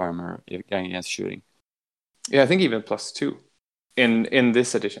 +1 armor against shooting. Yeah, I think even +2 in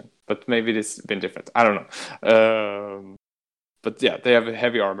this edition, but maybe it's been different. I don't know. But yeah, they have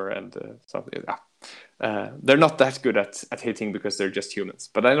heavy armor and something. They're not that good at hitting because they're just humans.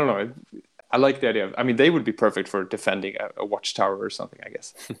 But I don't know. I like the idea of. I mean, they would be perfect for defending a watchtower or something. I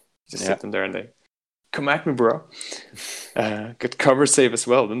guess just sit them there and they come at me, bro. Get cover save as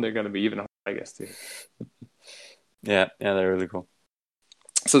well. Then they're going to be even harder, I guess. Too. Yeah, they're really cool.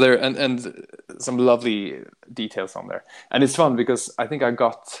 So there and some lovely details on there, and it's fun because I think I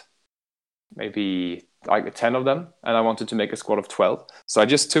got maybe like 10 of them, and I wanted to make a squad of 12. So I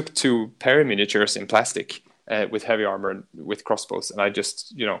just took 2 Perry miniatures in plastic with heavy armor and with crossbows, and I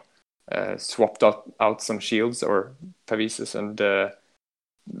just swapped out some shields or pavises, and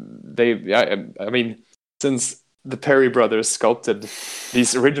I mean, since the Perry brothers sculpted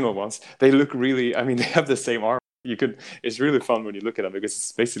these original ones, they look really. I mean, they have the same armor. It's really fun when you look at them because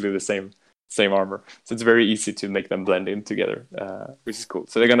it's basically the same armor. So it's very easy to make them blend in together, which is cool.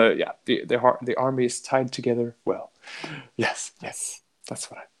 So they're gonna, the army is tied together well. Yes, that's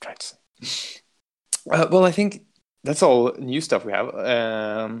what I'm trying to say. Well, I think that's all new stuff we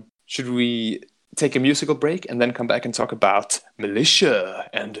have. Should we take a musical break and then come back and talk about militia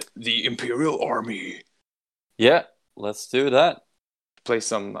and the Imperial Army? Yeah, let's do that. Play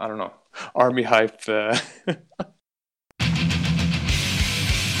some, I don't know, army hype.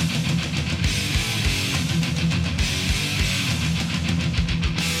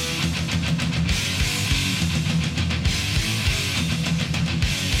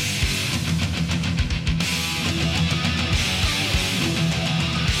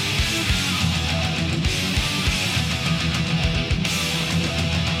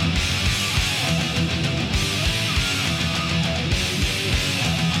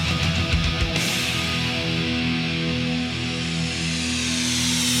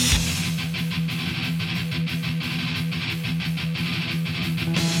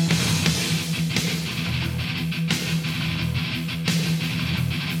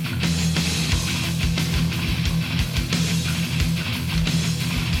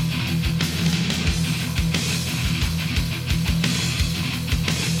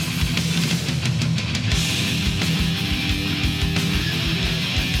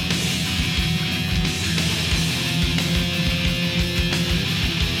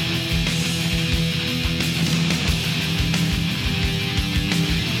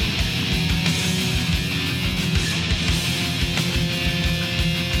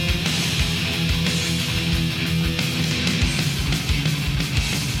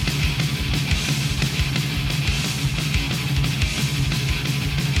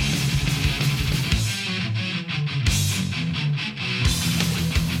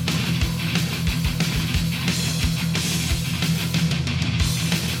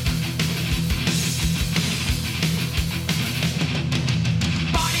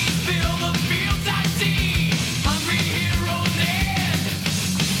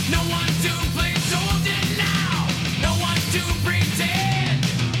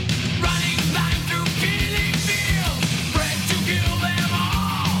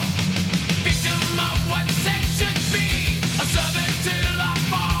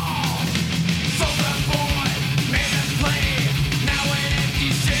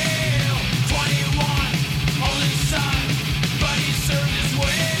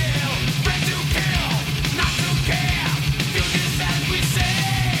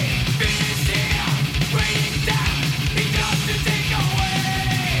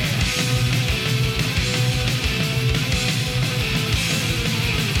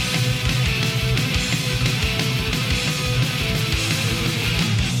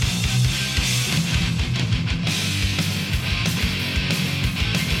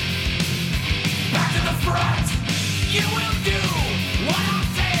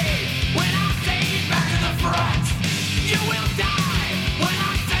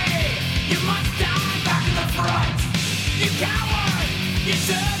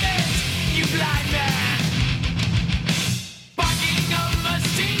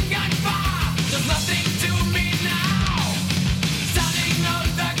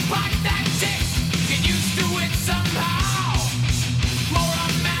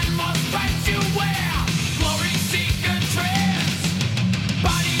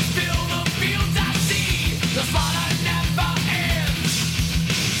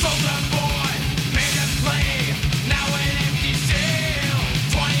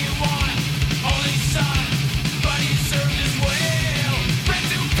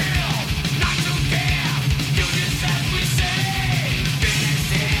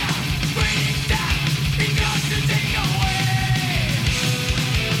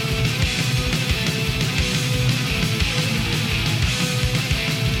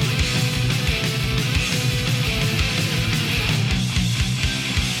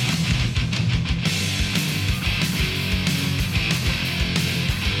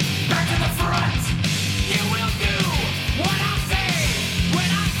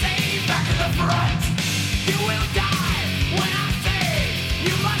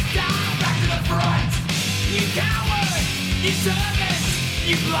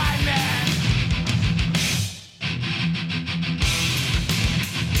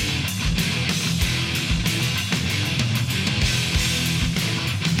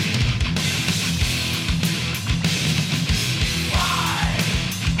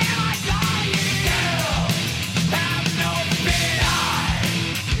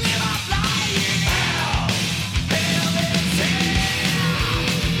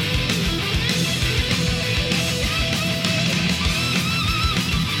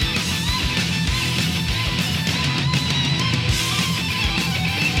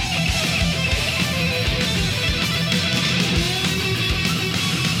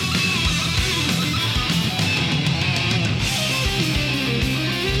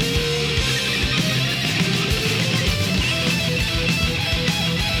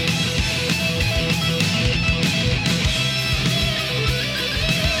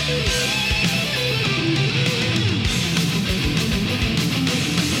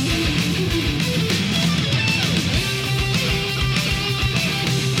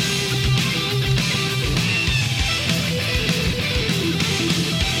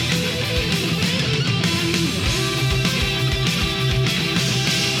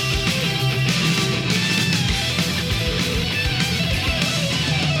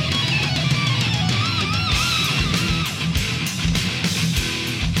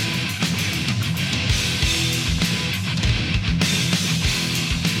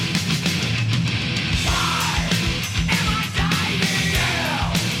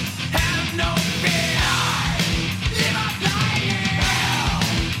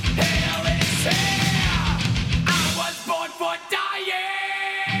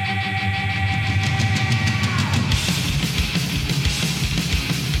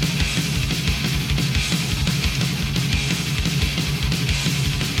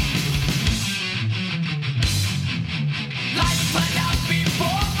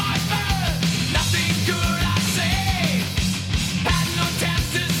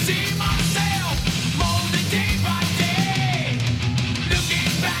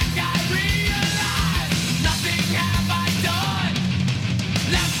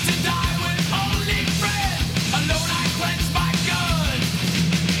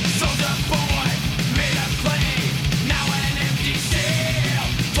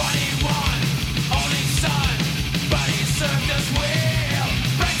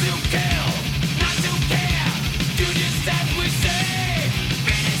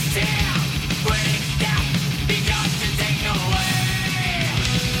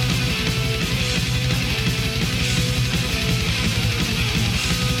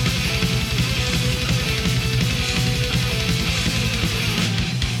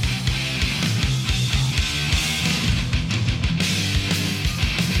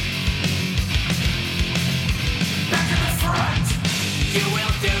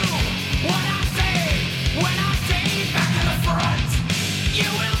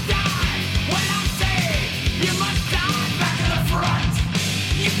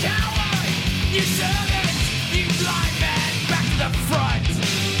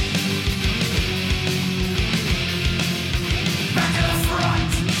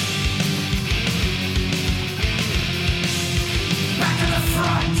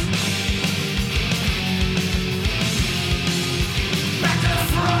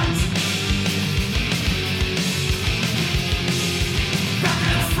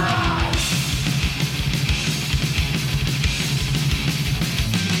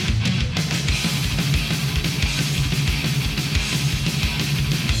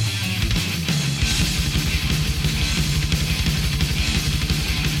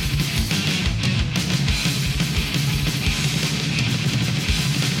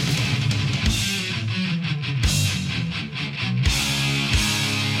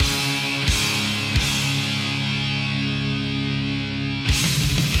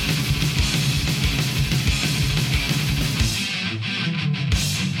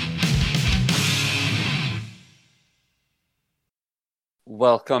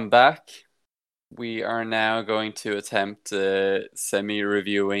 welcome back. We are now going to attempt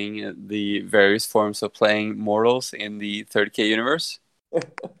semi-reviewing the various forms of playing mortals in the 30K universe.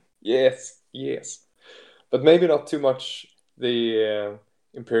 Yes. But maybe not too much the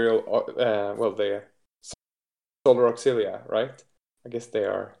Imperial, the Solar Auxilia, right? I guess they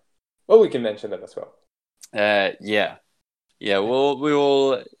are. Well, we can mention them as well. Yeah. We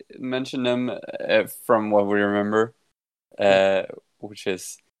will mention them from what we remember, which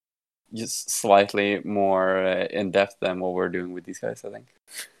is just slightly more in depth than what we're doing with these guys, I think.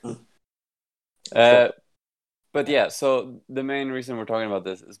 But yeah, so the main reason we're talking about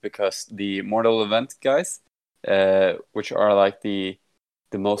this is because the Mortal Event guys, which are like the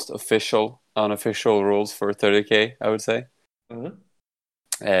most unofficial rules for 30K, I would say.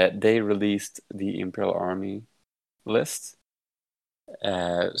 They released the Imperial Army list.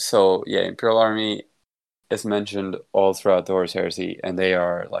 So yeah, Imperial Army is mentioned all throughout the Horus Heresy, and they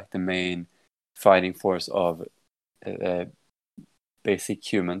are like the main fighting force of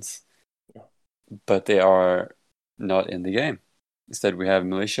basic humans, but they are not in the game. Instead, we have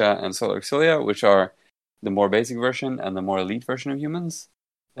Militia and Solar Auxilia, which are the more basic version and the more elite version of humans.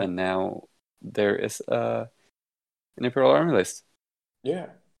 And now there is an Imperial Army list. Yeah,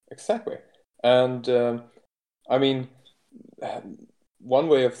 exactly. And I mean, one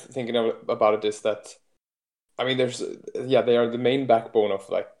way of thinking about it is that, I mean, they are the main backbone of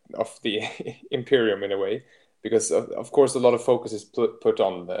the Imperium in a way, because of course a lot of focus is put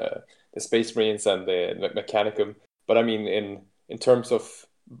on the Space Marines and the Mechanicum. But I mean, in terms of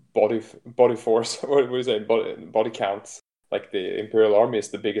body force, what do you say, body counts, like the Imperial Army is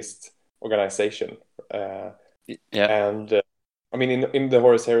the biggest organization. And I mean, in the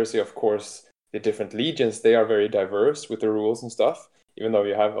Horus Heresy, of course, the different legions, they are very diverse with the rules and stuff. Even though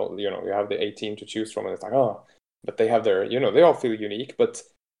you have the 18 to choose from, and it's like, but they have their, they all feel unique. But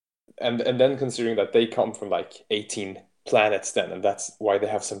and then considering that they come from like 18 planets, then, and that's why they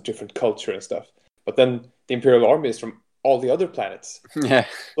have some different culture and stuff. But then the Imperial Army is from all the other planets,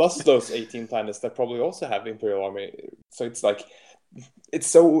 plus those 18 planets that probably also have Imperial Army. So it's like, it's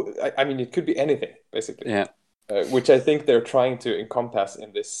so. I mean, it could be anything basically. Yeah. Which I think they're trying to encompass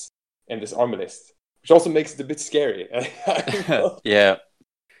in this army list, which also makes it a bit scary. Yeah.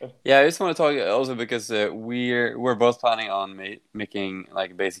 I just want to talk also because we're both planning on making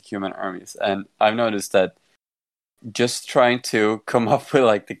like basic human armies, and I've noticed that just trying to come up with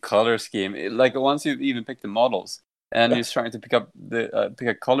like the color scheme, like once you've even picked the models, and you're trying to pick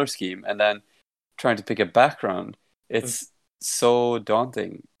a color scheme, and then trying to pick a background, it's so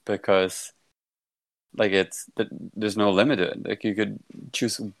daunting because like there's no limit to it. Like you could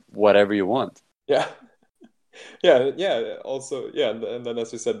choose whatever you want. Yeah. Also, and then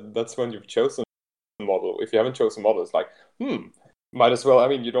as you said, that's when you've chosen a model. If you haven't chosen a model, it's like, might as well. I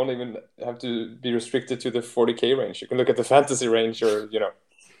mean, you don't even have to be restricted to the 40K range. You can look at the fantasy range, or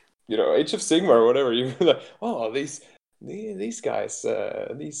Age of Sigmar or whatever. You like, these guys,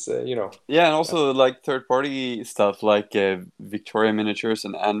 Yeah, and also like third-party stuff like Victoria Miniatures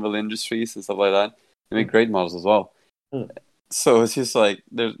and Anvil Industries and stuff like that. They make great models as well. So it's just like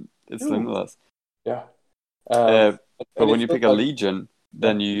it's limitless. Yeah. But when you pick a legion,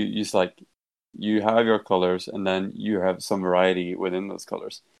 then you just like you have your colors, and then you have some variety within those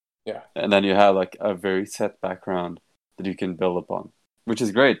colors. Yeah. And then you have like a very set background that you can build upon, which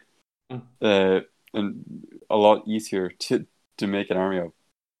is great. And a lot easier to make an army of.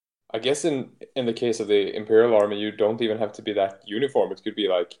 I guess in the case of the Imperial Army, you don't even have to be that uniform. It could be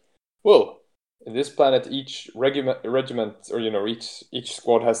like, well, in this planet, each regiment, or each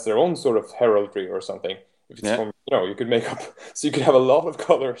squad has their own sort of heraldry or something. If it's from, you could make up, so you could have a lot of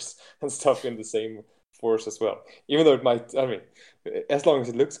colors and stuff in the same force as well. Even though it might, I mean, as long as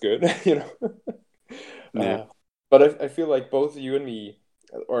it looks good, Yeah. But I feel like both you and me,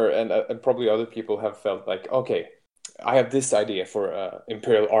 and probably other people have felt like, okay, I have this idea for an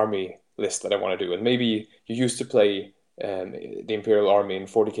Imperial Army list that I want to do, and maybe you used to play the Imperial Army in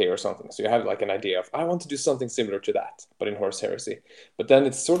 40K or something, so you have like an idea of, I want to do something similar to that, but in Horus Heresy. But then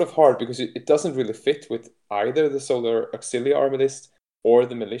it's sort of hard because it doesn't really fit with either the Solar Auxilia Army list or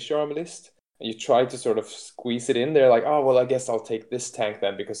the Militia Army list, and you try to sort of squeeze it in there, like, oh well, I guess I'll take this tank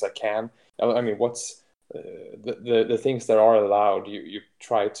then because I can. I mean, what's the things that are allowed? You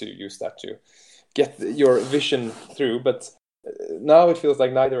try to use that to get your vision through, but now it feels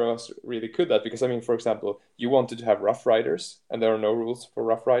like neither of us really could that, because I mean, for example, you wanted to have Rough Riders, and there are no rules for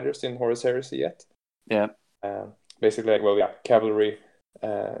Rough Riders in Horus Heresy yet. Yeah. Basically, like, well, yeah, cavalry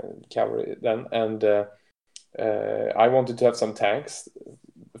then, and I wanted to have some tanks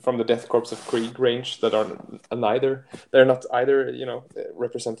from the Death Corps of Krieg range that are they're not either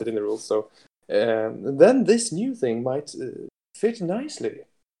represented in the rules. So then this new thing might fit nicely.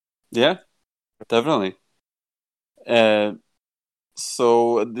 Yeah, definitely.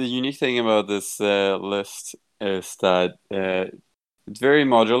 So the unique thing about this list is that it's very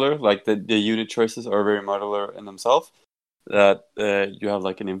modular. Like the unit choices are very modular in themselves. That you have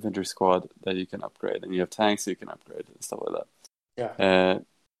like an infantry squad that you can upgrade, and you have tanks you can upgrade and stuff like that. Yeah.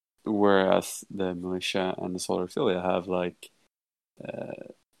 Whereas the militia and the Solar Auxilia have like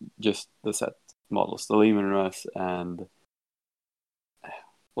just the set models, the Leman Russ and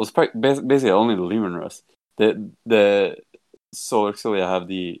it's basically only the Leman Russ. The Solar Auxilia have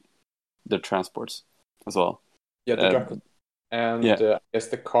the transports as well. Yeah, the Draco. And I guess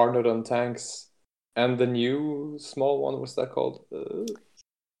the Carnodon tanks and the new small one, what's that called?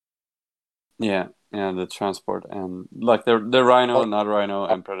 Yeah, the transport and like the Rhino, not Rhino,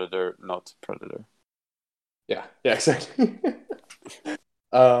 and Predator, not Predator. Yeah, exactly.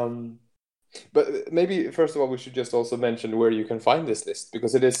 But maybe first of all we should just also mention where you can find this list,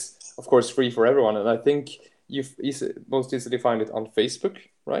 because it is of course free for everyone, and I think you most easily find it on Facebook,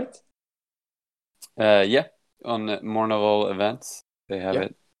 right? Yeah, on Mournival events they have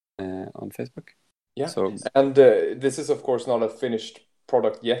it on Facebook. Yeah. So and this is of course not a finished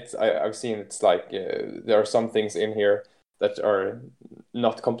product yet. I've seen it's like there are some things in here that are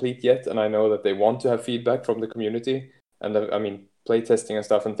not complete yet, and I know that they want to have feedback from the community, and I mean playtesting and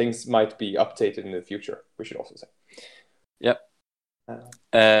stuff, and things might be updated in the future, we should also say. Yep.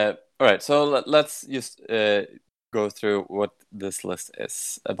 All right, so let's just go through what this list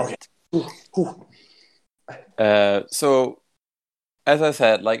is about. Okay. So as I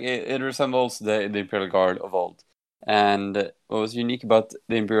said, like it resembles the Imperial Guard of old, and what was unique about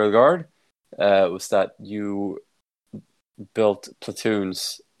the Imperial Guard was that you built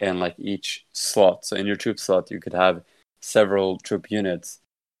platoons in like each slot. So in your troop slot, you could have several troop units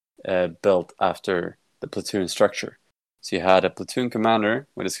built after the platoon structure. So you had a platoon commander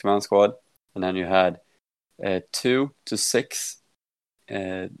with his command squad, and then you had 2 to 6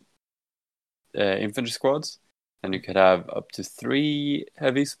 infantry squads, and you could have up to 3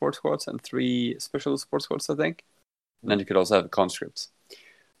 heavy support squads and 3 special support squads, I think. And then you could also have conscripts.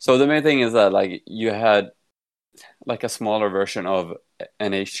 So the main thing is that like you had like a smaller version of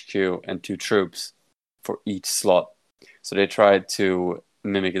an HQ and 2 troops for each slot. So they tried to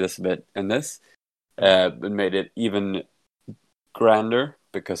mimic this a bit in this, but made it even grander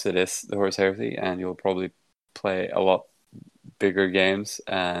because it is the Horus Heresy, and you'll probably play a lot bigger games,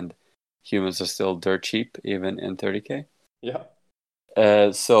 and humans are still dirt cheap even in 30k. Yeah.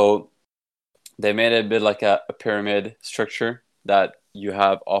 So they made it a bit like a pyramid structure, that you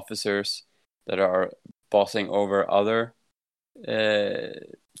have officers that are bossing over other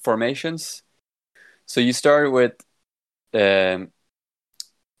formations. So you start with the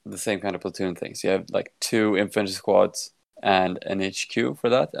same kind of platoon things. You have like 2 infantry squads and an HQ for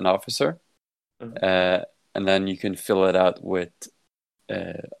that, an officer. And then you can fill it out with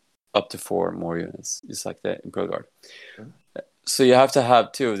up to 4 more units, just like the Imperial Guard. So you have to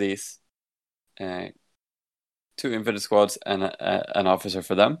have 2 of these, 2 infantry squads and an officer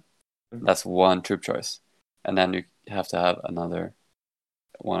for them. That's 1 troop choice. And then you have to have another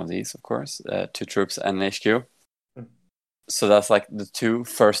one of these, of course, 2 troops and an HQ. So that's like the 2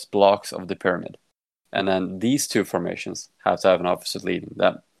 first blocks of the pyramid. And then these 2 formations have to have an officer leading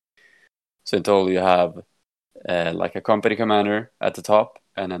them. So in total you have like a company commander at the top,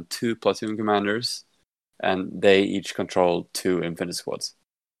 and then 2 platoon commanders, and they each control 2 infantry squads.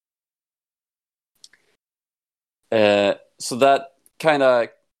 So that kind of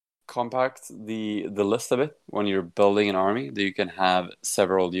compacts the list a bit when you're building an army, that you can have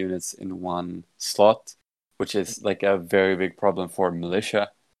several units in one slot, which is like a very big problem for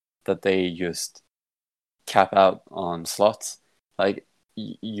militia, that they just cap out on slots. Like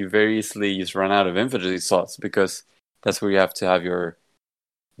you very easily just run out of infantry slots, because that's where you have to have your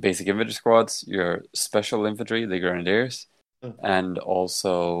basic infantry squads, your special infantry, the grenadiers, and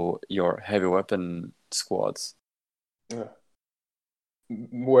also your heavy weapon squads. Yeah.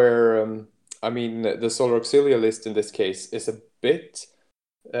 Where I mean, the Solar Auxilia list in this case is a bit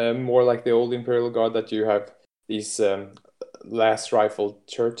more like the old Imperial Guard, that you have these last rifle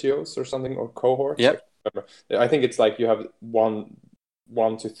tertios or something, or cohorts. Yep. I think it's like you have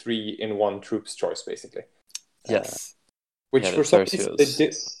 1 to 3 in 1 troop's choice, basically. Yes. Which for some reason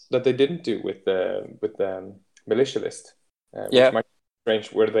they didn't do with the militia list, which might be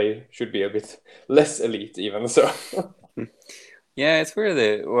strange, where they should be a bit less elite even. So yeah, it's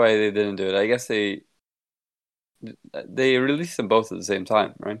weird why they didn't do it. I guess they They released them both at the same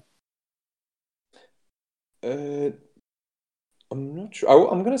time, right? Uh, I'm not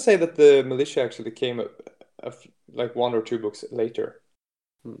sure. I'm gonna say that the militia actually came like 1 or 2 books later,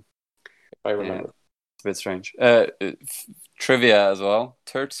 Hmm. if I Yeah, remember. it's a bit strange. Trivia as well.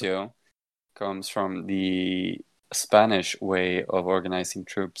 Tercio comes from the Spanish way of organizing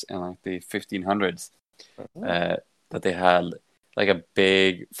troops in like the 1500s. Uh-huh. That they had like a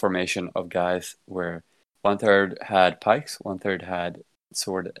big formation of guys where 1/3 had pikes, 1/3 had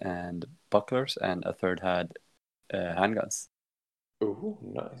sword and bucklers, and a third had handguns. Oh,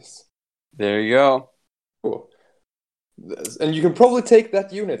 nice. There you go. Cool. And you can probably take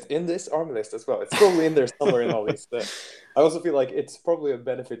that unit in this army list as well. It's probably in there somewhere in all these. I also feel like it's probably a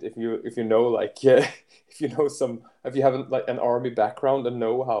benefit if you know like if you know some if you have like an army background and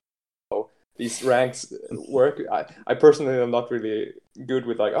know how these ranks work. I personally am not really good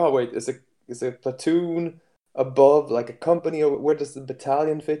with like, oh wait, is a platoon above like a company, or where does the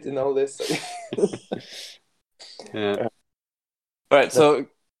battalion fit in all this? Yeah. Uh, All right. that, So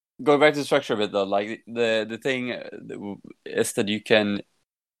going back to the structure of it, though, like the thing is that you can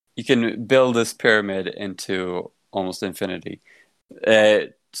build this pyramid into almost infinity.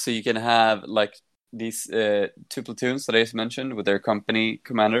 So you can have like these two platoons that I just mentioned with their company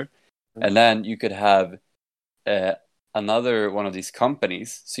commander, and then you could have uh, another one of these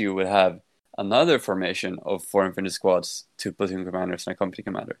companies. So you would have another formation of 4 infantry squads, two platoon commanders, and a company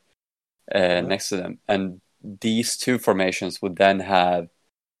commander next to them, and these two formations would then have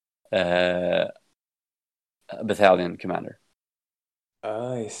uh, a battalion commander.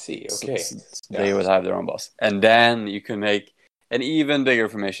 I see. So, Okay. so Yeah. they would have their own boss, and then you can make an even bigger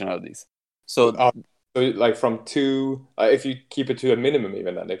formation out of these. So So like from two, if you keep it to a minimum,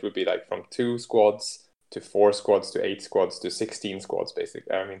 even then it would be like from 2 squads to 4 squads to 8 squads to 16 squads,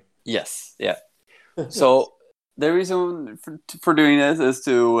 basically. I mean, yes, yeah. nice. So the reason for doing this is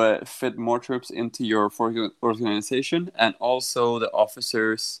to fit more troops into your organization, and also the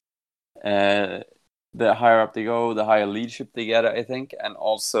officers. The higher up they go, the higher leadership they get, I think, and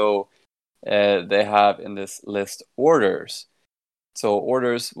also they have in this list orders. So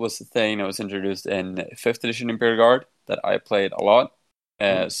orders was the thing that was introduced in 5th edition Imperial Guard that I played a lot.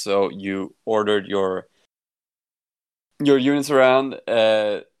 So you ordered your units around.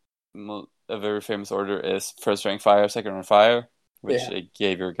 A very famous order is first rank fire, second rank fire, which Yeah.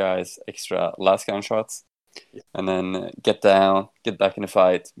 gave your guys extra last gun shots, Yeah. and then get down, get back in the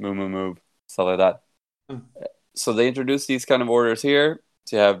fight, move, stuff like that. Mm. So they introduced these kind of orders here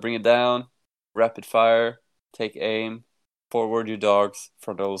to have bring it down, rapid fire, take aim, forward your dogs,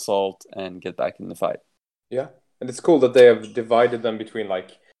 frontal assault, and get back in the fight. Yeah. And it's cool that they have divided them between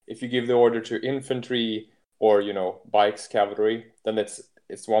like if you give the order to infantry or bikes, cavalry, then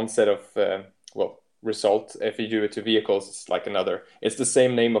it's one set of result. If you do it to vehicles, it's like another. It's the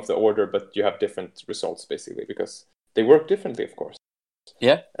same name of the order, but you have different results basically because they work differently, of course.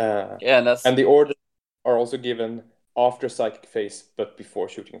 Yeah, yeah, and that's And the orders are also given after psychic phase, but before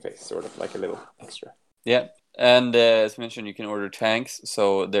shooting phase, sort of like a little extra. yeah. And as mentioned, you can order tanks,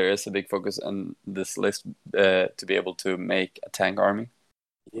 so there is a big focus on this list to be able to make a tank army,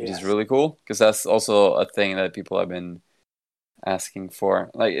 which is Yes. really cool because that's also a thing that people have been asking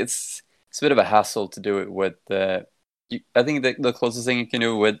for. Like it's a bit of a hassle to do it with. I think the closest thing you can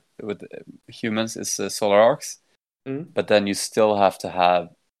do with humans is solar arcs, but then you still have to have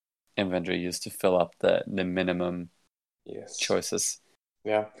inventory used to fill up the minimum choices.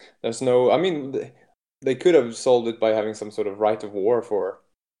 Yeah, there's no. I mean, they could have solved it by having some sort of right of war for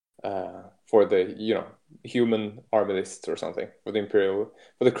the human army list or something for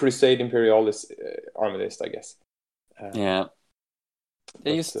the Crusade Imperialis army list, I guess. Yeah,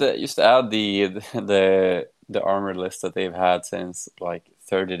 they But, used to add the armor list that they've had since like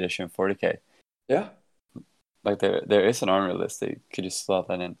 3rd edition 40K. yeah, Like there is an armor list. They could just slot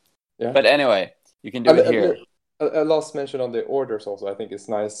that in. yeah. But anyway, you can do it here. A last mention on the orders also. I think it's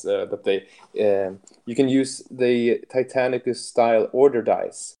nice that they you can use the Titanicus style order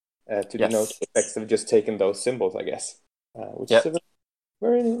dice to denote Yes. the effects of just taking those symbols, I guess, which Yep. is a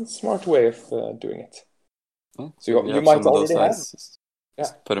very smart way of doing it. Yeah, So you have might some of those already have. dice.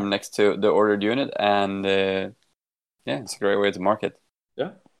 Just put them next to the ordered unit, and yeah, it's a great way to market.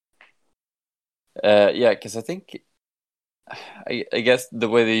 Yeah. Yeah, because I think I guess the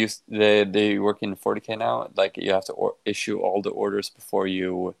way they work in 40K now, like you have to issue all the orders before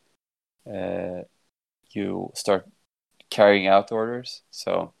you you start carrying out orders.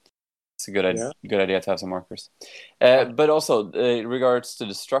 So it's a good idea to have some markers. But also, in regards to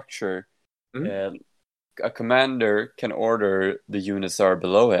the structure, a commander can order the units that are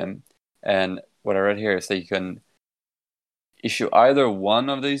below him, and what I read here is that you can issue either one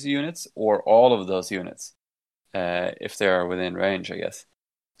of these units or all of those units, if they are within range, I guess.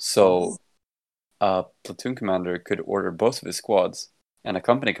 So a platoon commander could order both of his squads, and a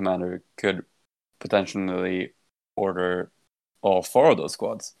company commander could potentially order all four of those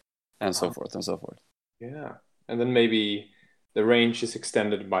squads, and so forth and so forth. Yeah, and then maybe the range is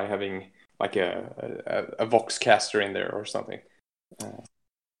extended by having like a Voxcaster in there or something.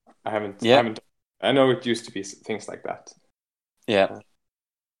 I haven't. I know it used to be things like that. Yeah,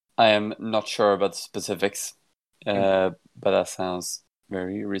 I am not sure about the specifics, but that sounds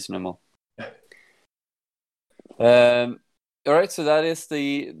very reasonable. All right, so that is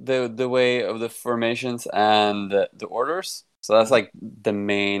the way of the formations and the orders. So that's like the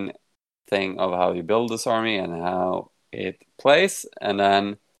main thing of how you build this army and how it plays. And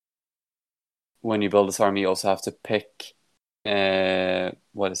then when you build this army, you also have to pick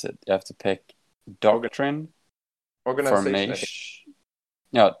what is it? You have to pick doctrine, Organization.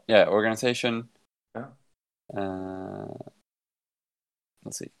 Organization. Yeah.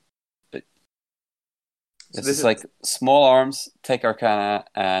 Let's see. This is like small arms, tech arcana,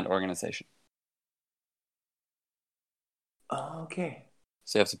 and organization. Oh, okay.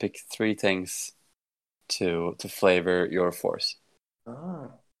 So you have to pick 3 things to flavor your force.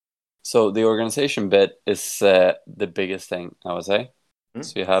 Oh. So the organization bit is the biggest thing, I would say.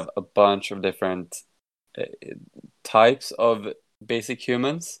 So you have a bunch of different types of basic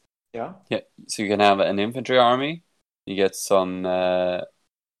humans. Yeah. So you can have an infantry army. You get some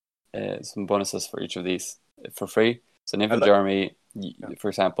bonuses for each of these for free. So an infantry army, for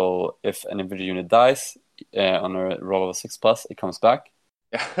example, if an infantry unit dies on a roll of a 6+, it comes back.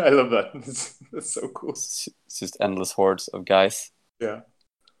 Yeah, I love that. That's so cool. It's just endless hordes of guys. Yeah.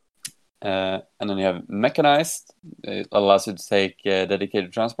 And then you have mechanized. It allows you to take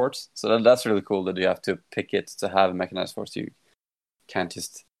dedicated transports. So that's really cool that you have to pick it to have a mechanized force. You can't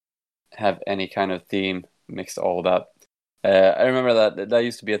just have any kind of theme mixed all about. I remember that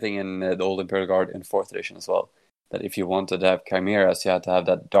used to be a thing in the old Imperial Guard in 4th edition as well. That if you wanted to have chimeras, you had to have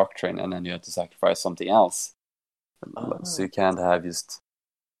that doctrine, and then you had to sacrifice something else. So you can't have just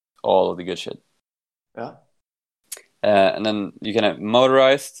all of the good shit. Yeah. And then you can have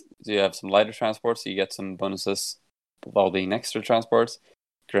motorized. So you have some lighter transports. So you get some bonuses while being next to transports.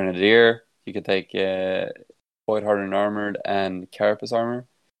 Grenadier. You can take Void Hardened Armored and Carapace Armor.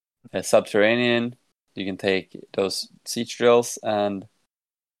 Subterranean. You can take those siege drills and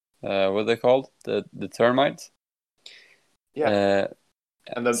what are they called? The termite. Yeah.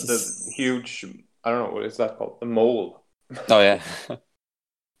 And the huge, I don't know, what is that called? The mole. Oh yeah.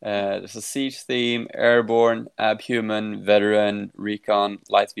 There's a siege theme, airborne, abhuman, veteran, recon,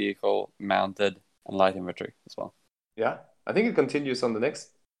 light vehicle, mounted, and light infantry as well. Yeah, I think it continues on the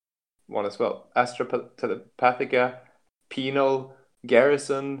next one as well. Astra Telepathica, Penal,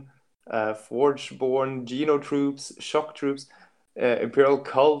 Garrison, Forgeborn, Geno troops, Shock troops, Imperial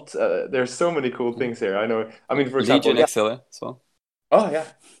Cult. There's so many cool things here. I know. I mean, for example, Legion Exilia as well. Oh yeah.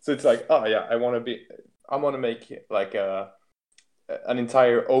 So it's like, oh yeah, I want to make like an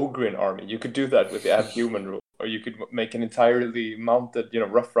entire Ogrin army. You could do that with the Abhuman rule, or you could make an entirely mounted,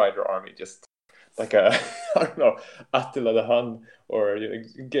 Rough Rider army, just like a I don't know, Attila the Hun or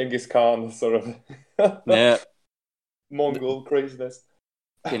Genghis Khan sort of Yeah. Mongol craziness.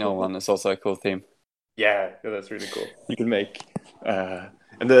 Penal one is also a cool theme. Yeah, that's really cool. You can make and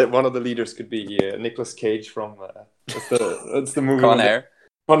one of the leaders could be Nicolas Cage from it's the movie Con Air.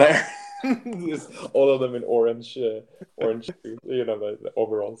 Con Air. All of them in orange, the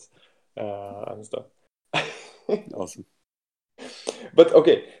overalls and stuff. Awesome. But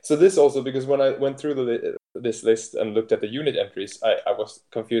okay, so this also, because when I went through this list and looked at the unit entries, I was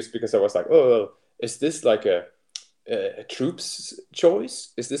confused because I was like, oh, is this like a troops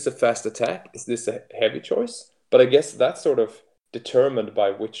choice? Is this a fast attack? Is this a heavy choice? But I guess that's sort of determined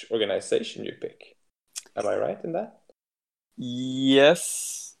by which organization you pick. Am I right in that?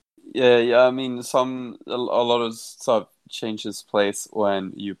 Yes. Yeah. I mean, a lot of stuff changes place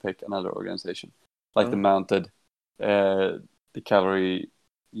when you pick another organization, like the mounted. The cavalry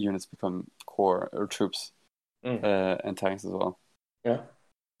units become core or troops and tanks as well. Yeah.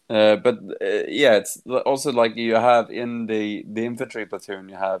 But it's also like you have in the infantry platoon,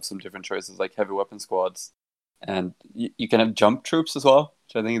 you have some different choices like heavy weapon squads, and you can have jump troops as well,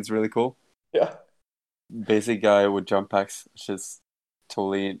 which I think is really cool. Yeah. Basic guy with jump packs, which is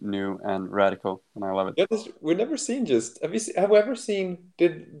totally new and radical, and I love it. Yeah, we've never seen have we ever seen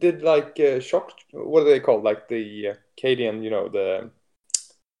did like shock, what are they called, like the Cadian, the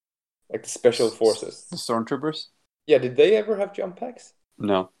like the special forces, the stormtroopers? Yeah, did they ever have jump packs?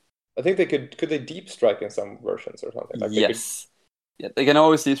 No. I think they could they deep strike in some versions or something like they could. Yes. Yeah, they can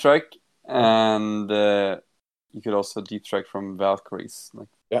always deep strike, Yeah. and you could also deep strike from Valkyries, like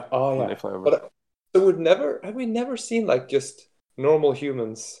Yeah. Oh when they yeah. fly over. But so have we never seen like just normal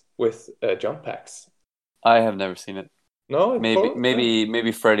humans with jump packs? I have never seen it. No, in Maybe, Thor? No. maybe,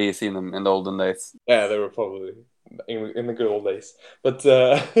 maybe Freddy has seen them in the olden days, Yeah, they were probably in the good old days. But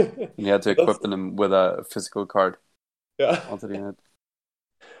and you had to that's equip them with a physical card yeah. onto the unit.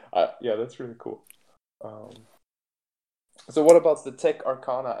 Yeah, that's really cool. Um, so what about the Tech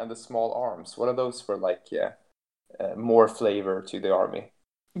Arcana and the small arms? What are those for like more flavor to the army?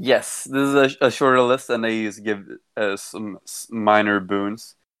 Yes, this is a shorter list, and they just give some minor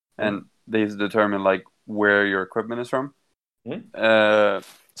boons, Mm. and they just determine like where your equipment is from. Mm.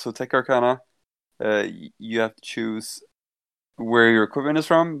 So Tech Arcana, you have to choose where your equipment is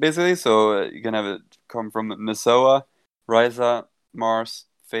from, basically. So you can have it come from Misoa, Ryza, Mars,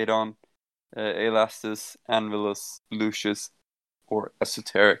 Phaedon, Elastus, Anvilus, Lucius, or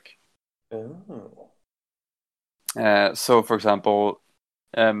Esoteric. Oh. So, for example,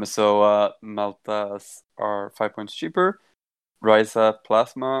 Misoa, Maltas are 5 points cheaper. Ryza,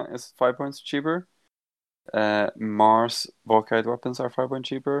 Plasma is 5 points cheaper. Mars, Volkite weapons are 5 points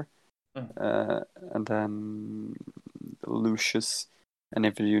cheaper. Mm. And then Lucius, and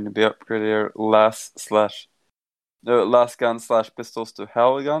if you be upgraded last gun slash pistols to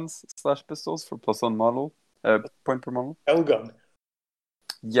hell guns slash pistols for +1 model point per model. Elgun.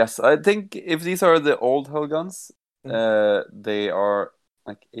 Yes, I think if these are the old hell guns, Mm. they are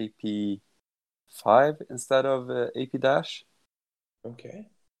like AP5 instead of AP dash. Okay.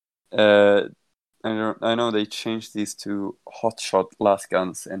 Uh, I know they changed these to hotshot last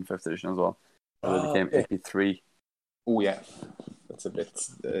guns in 5th edition as well. So they became Okay. AP3. Oh yeah, that's a bit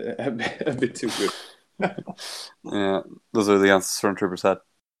a bit too good. Yeah, those are the guns Stormtroopers had.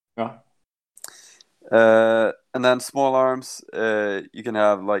 Yeah. And then small arms, you can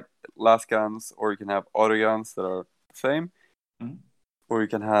have like last guns, or you can have auto guns that are the same, Mm. or you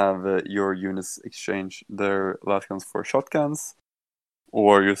can have your units exchange their last guns for shotguns,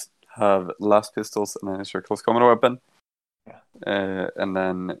 or just have last pistols and then it's your close combat weapon. Yeah. And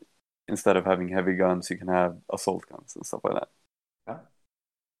then instead of having heavy guns, you can have assault guns and stuff like that.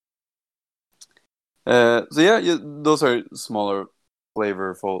 Yeah. So yeah, those are smaller,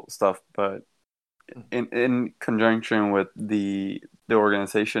 flavorful stuff, but in conjunction with the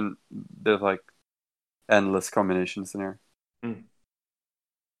organization, there's like endless combinations in here. Mm.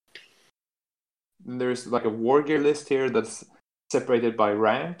 There's like a war gear list here that's separated by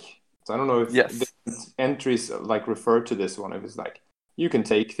rank. So I don't know if Yes. these entries like refer to this one. If it's like you can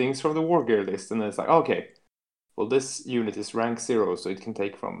take things from the war gear list, and then it's like okay, well this unit is rank 0, so it can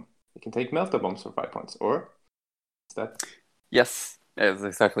take melta bombs for 5 points, or is that Yes. Yes,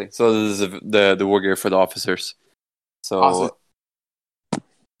 exactly. So this is the war gear for the officers. So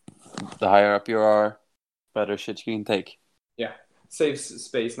the higher up you are, better shit you can take. yeah, saves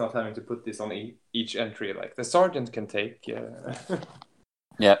space not having to put this on each entry. Like the sergeant can take.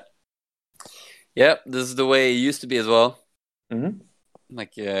 Yeah. Yeah, this is the way it used to be as well. Mm-hmm.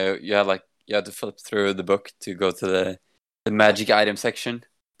 Like you had to flip through the book to go to the magic item section,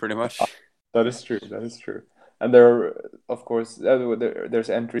 pretty much. That is true. That is true. And there are, of course, there's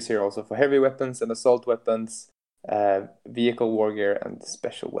entries here also for heavy weapons and assault weapons, vehicle war gear, and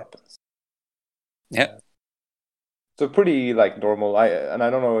special weapons. Yeah. So pretty like normal. I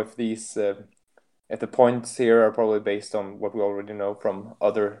don't know if these if the points here are probably based on what we already know from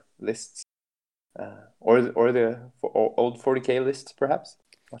other lists, or the old 40K lists, perhaps.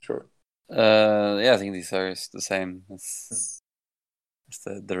 Not sure. Yeah, I think these are the same as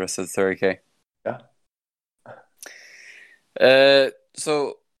the rest of the 30K. Yeah.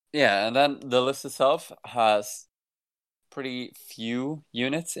 So yeah, and then the list itself has pretty few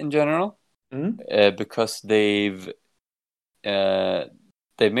units in general, because they've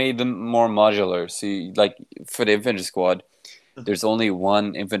made them more modular. So like for the infantry squad, there's only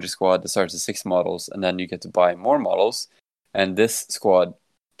one infantry squad that starts at 6 models, and then you get to buy more models, and this squad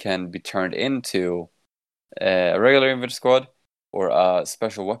can be turned into a regular infantry squad, or a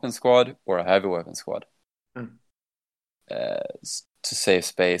special weapon squad, or a heavy weapon squad. To save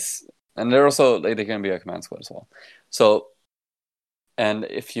space, and they're also they can be a command squad as well. So, and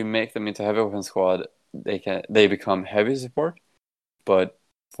if you make them into heavy weapon squad, they become heavy support, but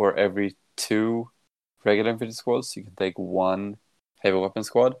for every 2 regular infantry squads, you can take 1 heavy weapon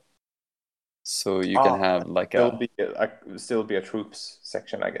squad. So you can have like still be a troops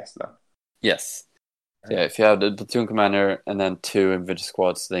section, I guess. Then yes, yeah. If you have the platoon commander and then 2 infantry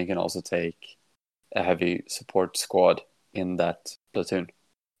squads, then you can also take a heavy support squad in that platoon.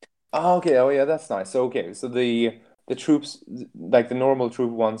 Oh, okay. Oh, yeah, that's nice. So, okay, so the troops, like the normal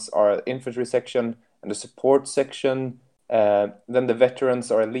troop ones, are infantry section and the support section. Then the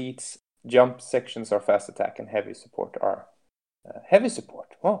veterans are elites. Jump sections are fast attack, and heavy support are heavy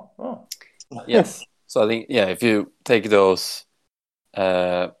support. Oh, oh. Yes. So I think, yeah, if you take those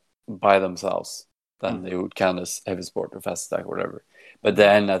by themselves, then Mm. they would count as heavy support or fast attack or whatever. But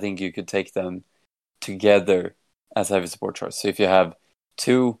then I think you could take them together as heavy support choice. So if you have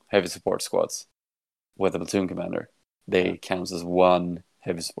two heavy support squads with a platoon commander, Yeah. they count as one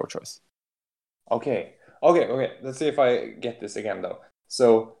heavy support choice. Okay. Okay. Okay. Let's see if I get this again, though.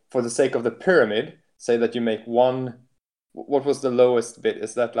 So, for the sake of the pyramid, say that you make one. What was the lowest bit?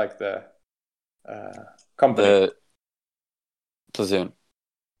 Is that like the company? The platoon.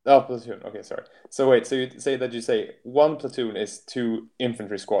 Oh, platoon. Okay, sorry. So wait, so you say that you say one platoon is two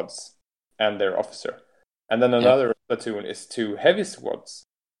infantry squads and their officer, and then Yeah. another platoon is two heavy squads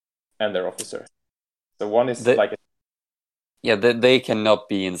and their officer. So one is The, like a, yeah, they cannot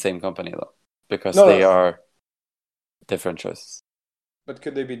be in the same company though, because no, they no, are different choices. but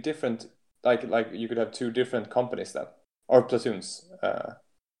could they be different? Like you could have two different companies then, or platoons.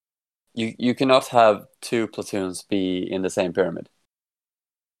 You cannot have two platoons be in the same pyramid.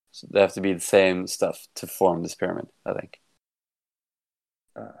 So they have to be the same stuff to form this pyramid, I think.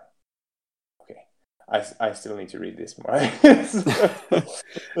 Uh, okay, I still need to read this more.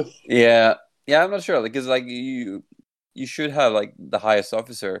 Yeah, yeah, I'm not sure because like you should have like the highest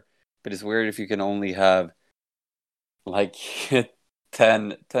officer, but it's weird if you can only have like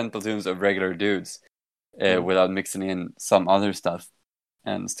 10 platoons of regular dudes Hmm. without mixing in some other stuff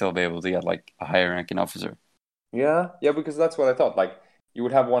and still be able to get like a higher ranking officer. Yeah, yeah, because that's what I thought. Like you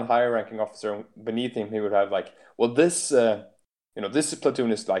would have one higher ranking officer, and beneath him he would have like, well, this this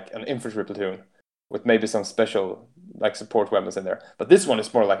platoon is like an infantry platoon with maybe some special like support weapons in there. But this one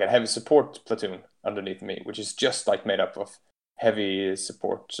is more like a heavy support platoon underneath me, which is just like made up of heavy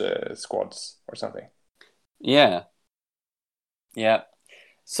support squads or something. Yeah, yeah.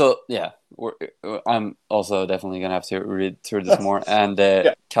 So yeah, I'm also definitely gonna have to read through this more, and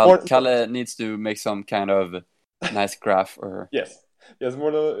Yeah, more. Kalle needs to make some kind of nice graph or Yes, yes,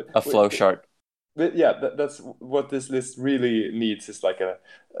 more. Than, a flow chart. but yeah, that's what this list really needs is like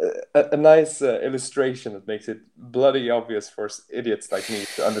a nice illustration that makes it bloody obvious for idiots like me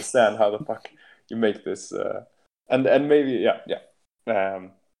to understand how the fuck you make this and maybe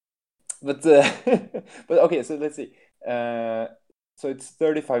but but okay, so let's see. So it's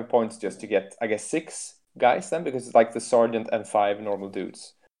 35 points just to get, I guess, six guys then, because it's like the sergeant and five normal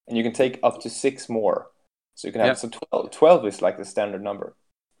dudes, and you can take up to six more. So you can have Yeah, so 12 is like the standard number,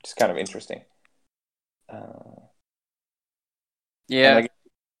 which is kind of interesting. Uh, and yeah. I,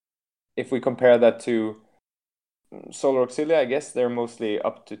 if we compare that to Solar Auxilia, I guess they're mostly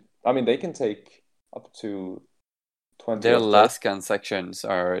up to. I mean, they can take up to 20 Their or 30. Lascan sections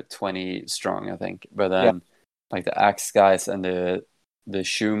are 20 strong, I think, but Yeah, then like the Axe guys and the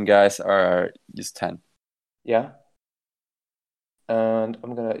Shum guys are just 10. yeah. And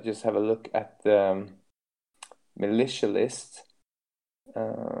I'm gonna just have a look at the militia list,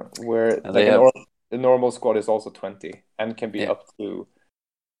 where And like they have the normal squad is also 20 and can be yeah. up to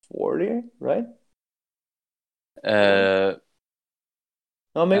 40, right? 40? Uh,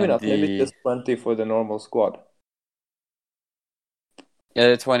 No, maybe and not. Maybe the just 20 for the normal squad. yeah,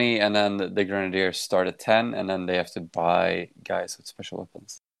 they're 20, and then the Grenadiers start at 10, and then they have to buy guys with special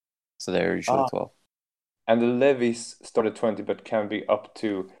weapons. So they're usually Ah, 12. and the levies start at 20 but can be up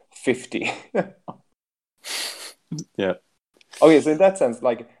to 50. Yeah. Okay, so in that sense,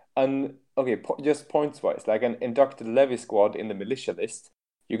 like just points wise, like an inducted levy squad in the militia list,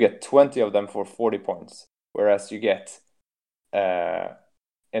 you get 20 of them for 40 points, whereas you get uh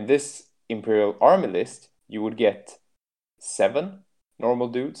in this Imperial Army list, you would get seven normal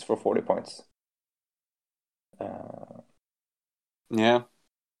dudes for 40 points. Uh, Yeah,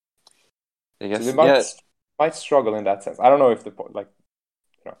 I so they guess. Yeah, might struggle in that sense. I don't know if the like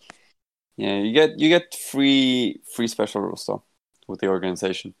you know, yeah. You get free special rules though with the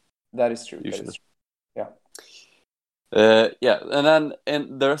organization that is true. That is usually. true. Yeah. Yeah, and then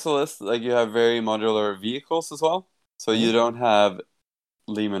in the rest of the list, like you have very modular vehicles as well. So you Mhm. don't have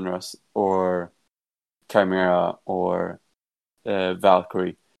Lehman Russ or Chimera or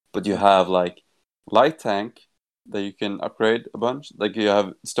Valkyrie, but you have like light tank that you can upgrade a bunch. Like you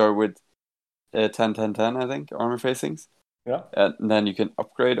have start with 10, 10, 10, I think, armor facings. Yeah. And then you can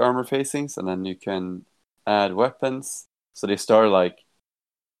upgrade armor facings, and then you can add weapons. So they start like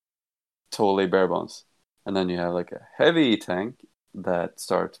totally bare bones. And then you have like a heavy tank that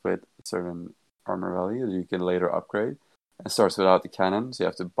starts with a certain armor value that you can later upgrade. It starts without the cannon, so you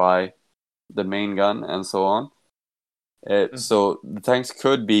have to buy the main gun and so on. So the tanks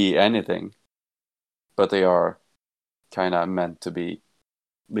could be anything, but they are kind of meant to be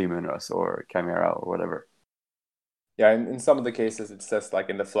Leman Russ or Chimera or whatever. Yeah, in some of the cases it says like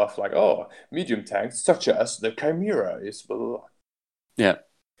in the fluff, like, oh, medium tanks such as the Chimera is blah, blah, blah. Yeah.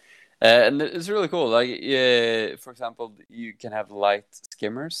 And it's really cool. Like, for example, you can have light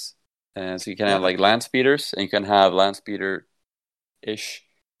skimmers. So you can have like land speeders, and you can have land speeder-ish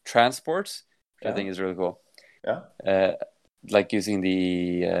transports, which I think is really cool. Yeah. Like using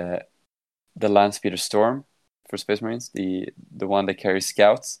the land speeder Storm for Space Marines, the one that carries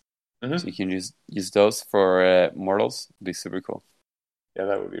scouts. Mm-hmm. So you can use those for mortals. It'd be super cool. Yeah,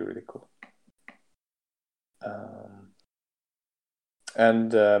 that would be really cool.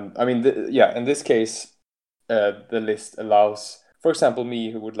 I mean, in this case, the list allows, for example,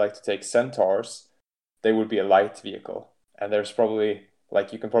 me who would like to take centaurs, they would be a light vehicle, and there's probably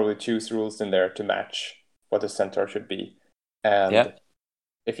like you can probably choose rules in there to match what a centaur should be, and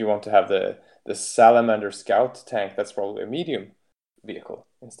if you want to have the salamander scout tank, that's probably a medium vehicle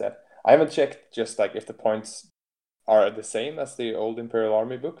instead. I haven't checked just like if the points are the same as the old Imperial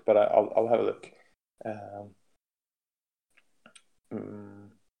Army book, but I'll have a look.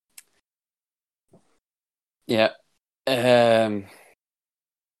 Yeah.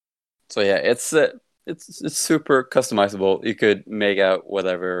 So yeah, it's super customizable. You could make out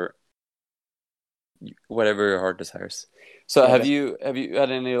whatever your heart desires. So have you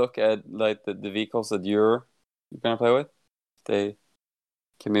had any look at like the vehicles that you're gonna play with? They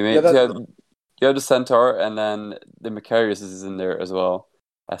can be made. You have the Centaur, and then the Macarius is in there as well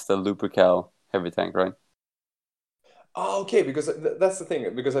as the Lupercal heavy tank, right? Oh, okay, because that's the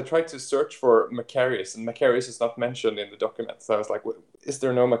thing. Because I tried to search for Macarius, and Macarius is not mentioned in the document. So I was like, is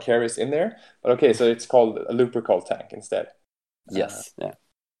there no Macarius in there? But okay, so it's called a Lupercal tank instead. Yes, yeah.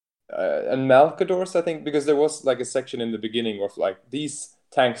 And Malcadors, I think, because there was like a section in the beginning of like these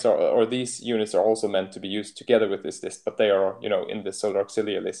tanks or these units are also meant to be used together with this list, but they are, in the Solar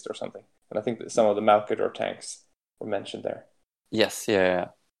Auxilia list or something. And I think that some of the Malcador tanks were mentioned there. Yes, yeah.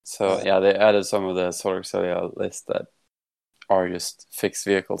 So yeah, they added some of the Solar Auxilia list that are just fixed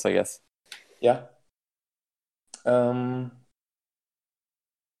vehicles, I guess. Yeah. And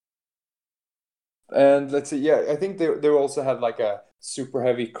let's see, yeah, I think they also had like a super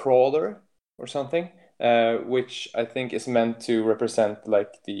heavy crawler or something, which I think is meant to represent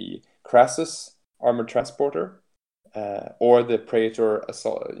like the Crassus armored transporter, or the Praetor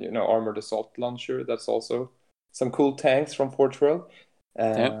assault, armored assault launcher. That's also some cool tanks from Forge World.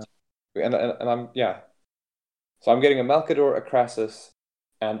 And I'm so I'm getting a Malcador, a Crassus,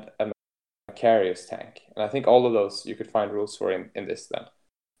 and a Macarius tank, and I think all of those you could find rules for in this then,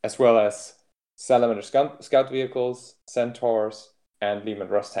 as well as Salamander scout vehicles, centaurs, and Leman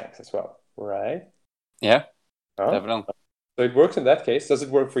Russ tanks as well, right? Yeah, definitely. So it works in that case. Does it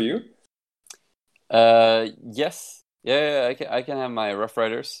work for you? Yes. Yeah, I can have my Rough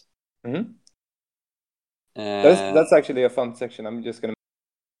Riders. Mm-hmm. That's actually a fun section. I'm just going to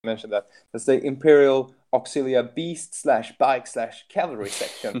mention that. That's the Imperial Auxilia Beast / Bike / Cavalry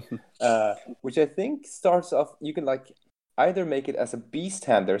section, which I think starts off. You can like either make it as a Beast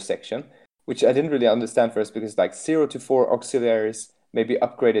Handler section, which I didn't really understand first because like 0 to 4 auxiliaries may be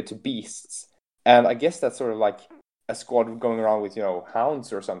upgraded to beasts, and I guess that's sort of like a squad going around with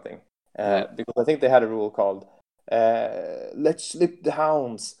hounds or something. Because I think they had a rule called "Let's slip the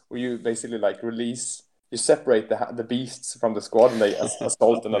hounds," where you basically like you separate the beasts from the squad and they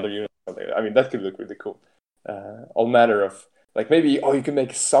assault another unit. I mean, that could look really cool. All matter of like maybe you can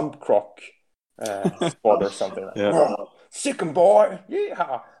make some croc squad or something. Like, yeah. Sick 'em, boy!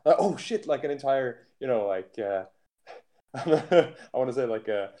 Yeah! Oh shit! Like an entire, like I want to say like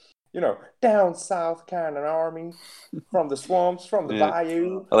down south kind of army from the swamps, from the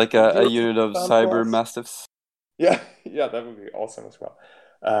bayou, like a unit of cyber mastiffs. Yeah, that would be awesome as well.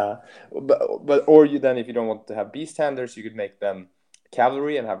 But or you then, if you don't want to have beast handlers, you could make them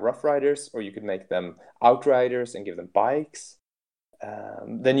cavalry and have rough riders, or you could make them outriders and give them bikes.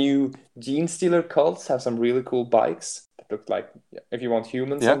 The new Gene Stealer cults have some really cool bikes that look like if you want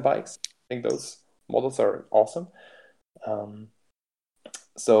humans on bikes. I think those models are awesome.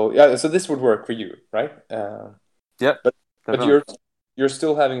 So this would work for you, right? But you're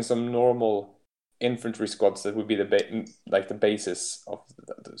still having some normal infantry squads that would be the basis of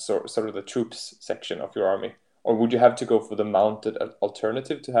sort of the troops section of your army. Or would you have to go for the mounted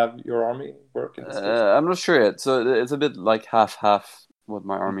alternative to have your army work in this case? I'm not sure yet. So it's a bit like half what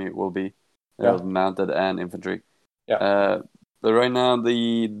my army will be, mounted and infantry. Yeah. But right now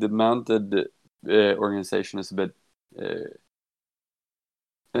the mounted organization is a bit uh,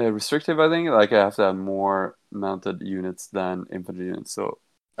 restrictive. I think like I have to have more mounted units than infantry units. So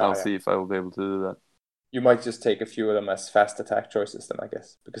I'll see if I will be able to do that. You might just take a few of them as fast attack choices then, I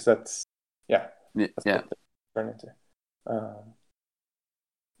guess, because that's that's what they turn into.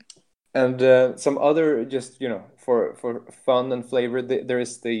 And some other, just for fun and flavor, there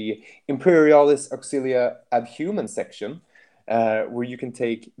is the Imperialis Auxilia Abhuman section, where you can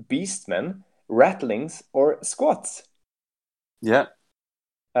take beastmen, ratlings, or squats. Yeah.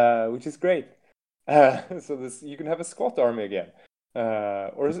 Which is great. So you can have a squat army again,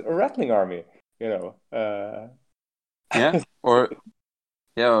 or a rattling army. Yeah, or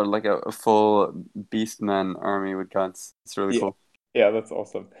like a full beastman army with guns. It's really cool. Yeah, that's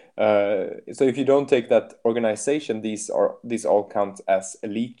awesome. So if you don't take that organization, these all count as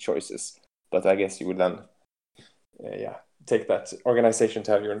elite choices. But I guess you would then, take that organization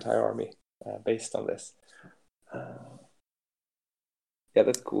to have your entire army based on this. Yeah,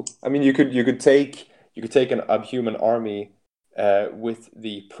 that's cool. I mean, you could take an Abhuman army with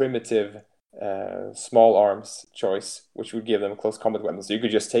the primitive small arms choice, which would give them close combat weapons. So you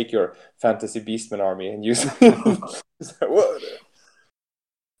could just take your fantasy beastman army and use.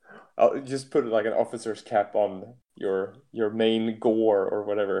 I'll just put like an officer's cap on your main gore or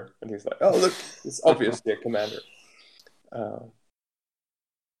whatever, and he's like, "Oh, look, it's obviously a commander." I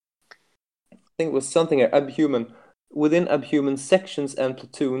think it was something Abhuman. Within Abhuman sections and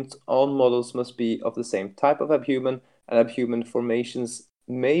platoons, all models must be of the same type of Abhuman, and Abhuman formations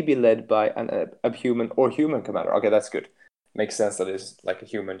may be led by an Abhuman or human commander. Okay, that's good. Makes sense that it's like a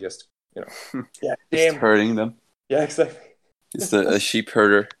human, just just herding them. Yeah, exactly. It's a sheep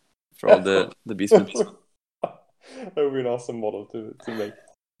herder for all the beastmen. That would be an awesome model to make.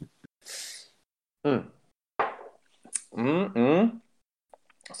 So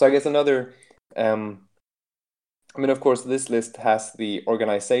I guess another. I mean, of course, this list has the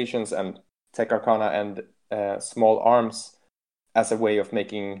organizations and tech arcana and small arms as a way of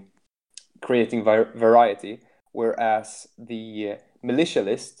creating variety, whereas the militia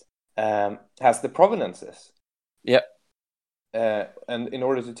list has the provenances. Yeah. And in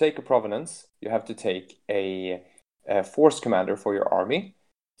order to take a provenance, you have to take a force commander for your army.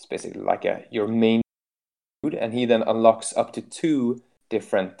 It's basically like your main dude, and he then unlocks up to 2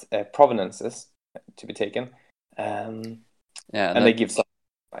 different provenances to be taken. And they give some.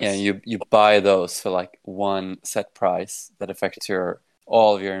 Yeah, you buy those for like 1 set price that affects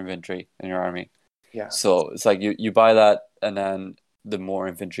all of your infantry in your army. Yeah. So it's like you buy that, and then the more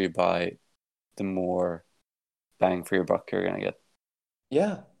infantry you buy, the more bang for your buck you're gonna get.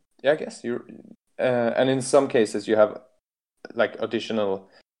 Yeah, I guess you're. And in some cases, you have like additional.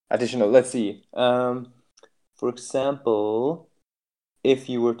 Let's see. For example, if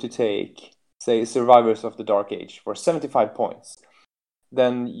you were to take, say, Survivors of the Dark Age for 75 points,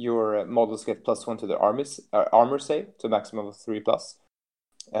 then your models get +1 to their armor save to a maximum of 3+.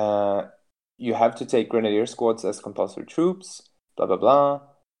 You have to take Grenadier squads as compulsory troops, blah blah blah.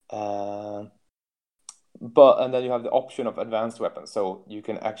 And then you have the option of advanced weapons, so you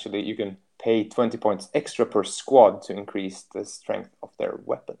can pay 20 points extra per squad to increase the strength of their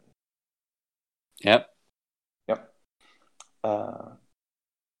weapon. Yep.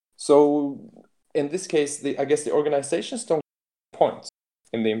 So in this case, I guess the organizations don't get points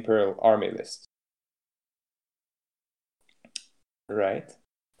in the Imperial Army list, right?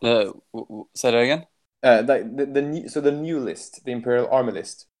 Say that again. The new list, the Imperial Army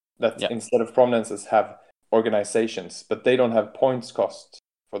list, that instead of prominences have organizations, but they don't have points cost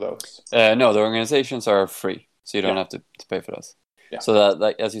for those. No, the organizations are free, so you don't have to pay for those. Yeah. So that,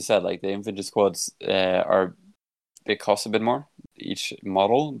 like as you said, like the infantry squads they cost a bit more each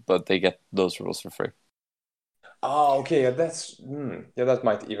model, but they get those rules for free. Oh, okay. That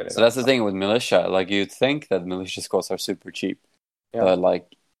might even it. So that's the thing with militia. Like you'd think that militia squads are super cheap, but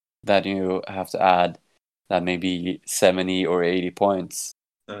like that you have to add that maybe 70 or 80 points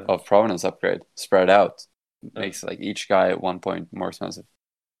of provenance upgrade spread out makes like each guy 1 point more expensive.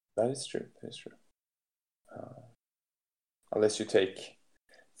 That is true. Unless you take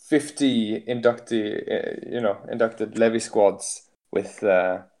 50 inducted levy squads with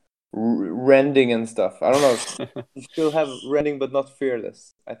rending and stuff. I don't know. You still have rending, but not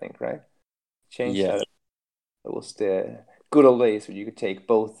fearless, I think, right? Change that. It was the good old days when you could take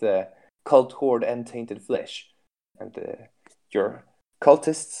both cult horde and tainted flesh, and your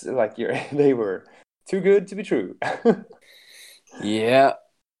cultists, they were too good to be true. Yeah,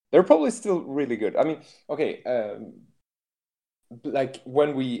 they're probably still really good. I mean, okay, like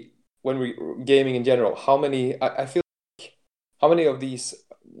when we gaming in general, how many? I feel like how many of these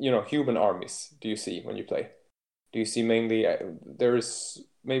human armies do you see when you play? do you see mainly there's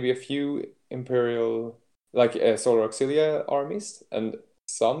maybe a few imperial like Solar Auxilia armies and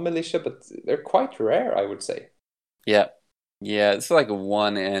some militia, but they're quite rare, I would say. Yeah. Yeah, it's like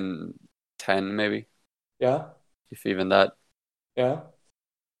 1 in 10 maybe, Yeah, if even that. yeah.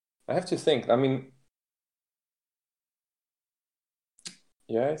 I have to think. I mean,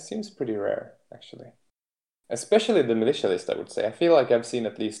 yeah, it seems pretty rare actually. Especially the militia list, I would say. I feel like I've seen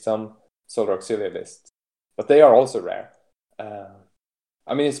at least some Solar Auxilia lists, but they are also rare. Uh,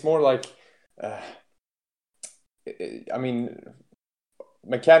 I mean, it's more like, uh, I mean,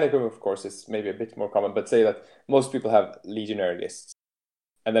 Mechanicum, of course, is maybe a bit more common, but say that most people have legionary lists,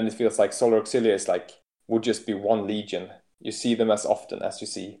 and then it feels like Solar Auxilia is like would just be one legion. You see them as often as you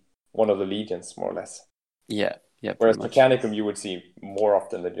see one of the legions, more or less. Yeah, yeah, Whereas pretty much. Mechanicum you would see more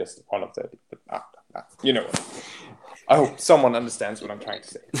often than just one of the. You know, I hope someone understands what I'm trying to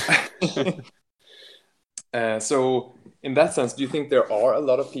say. So, in that sense, do you think there are a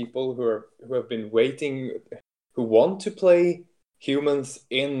lot of people who have been waiting, who want to play humans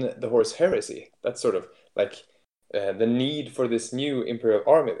in the Horus Heresy? That's sort of like the need for this new Imperial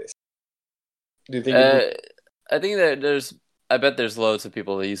Army list. Do you think it would? I think that I bet there's loads of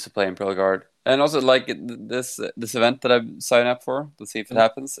people that used to play in Pro Guard, and also like this event that I've signed up for. Let's see if it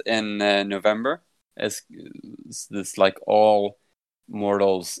happens in November. Is this like all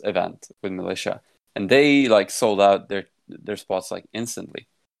mortals event with militia, and they like sold out their spots like instantly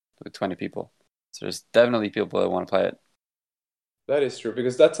with 20 people. So there's definitely people that want to play it. That is true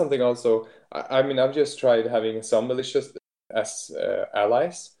because that's something also. I mean, I've just tried having some militias as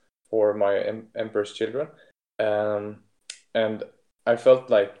allies for my Emperor's children, um, and I felt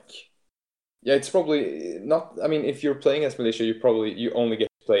like yeah, it's probably not. I mean, if you're playing as militia, you only get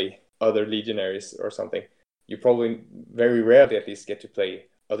to play other legionaries or something. You probably very rarely at least get to play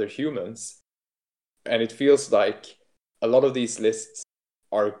other humans, and it feels like a lot of these lists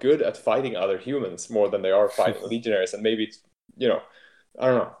are good at fighting other humans more than they are fighting legionaries, and maybe it's I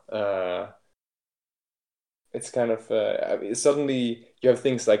don't know. It's kind of I mean, suddenly you have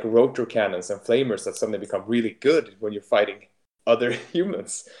things like rotor cannons and flamers that suddenly become really good when you're fighting other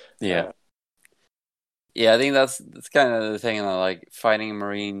humans. Yeah. Yeah, I think that's kind of the thing. Like fighting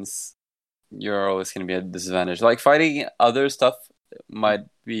Marines, you're always going to be at a disadvantage. Like fighting other stuff might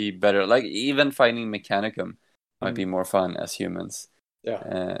be better. Like even fighting Mechanicum might be more fun as humans.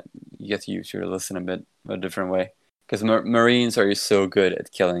 Yeah. You get to use your listen a different way. Because Marines are just so good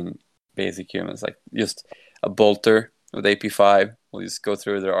at killing basic humans. Like just a bolter with AP5 will just go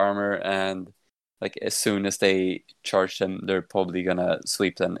through their armor, and like as soon as they charge them, they're probably gonna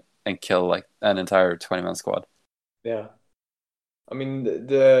sweep them and kill like an entire 20-man squad. Yeah. I mean,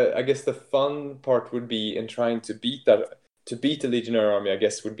 the I guess the fun part would be in trying to beat that to beat the legionary army. I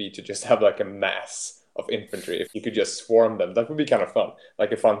guess would be to just have like a mass of infantry. If you could just swarm them, that would be kind of fun,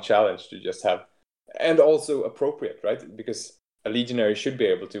 like a fun challenge to just have, and also appropriate, right? Because a legionary should be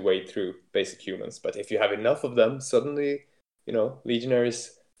able to wade through basic humans, but if you have enough of them, suddenly,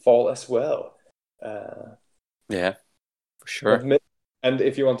 legionaries fall as well. Yeah, for sure. And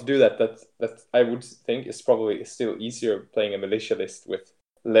if you want to do that, that I would think is probably still easier playing a militia list with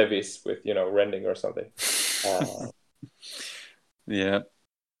levies with rending or something. Yeah.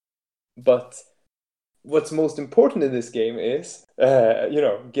 But what's most important in this game is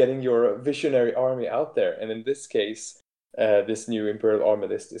getting your visionary army out there. And in this case, this new Imperial Army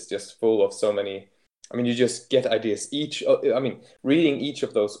list is just full of so many. I mean, you just get ideas. Reading each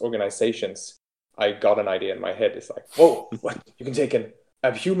of those organizations, I got an idea in my head. It's like, whoa, what? You can take an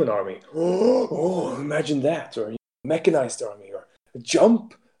abhuman army. Oh, imagine that. Or a mechanized army. Or a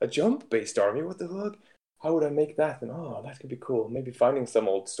jump-based army. What the fuck? How would I make that? And that could be cool. Maybe finding some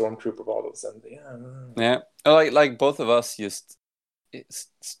old stormtrooper models and Yeah. Like both of us just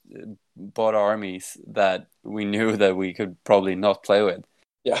bought armies that we knew that we could probably not play with.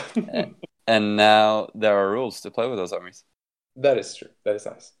 Yeah. And now there are rules to play with those armies. That is true. That is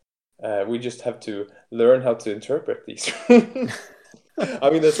nice. We just have to learn how to interpret these. I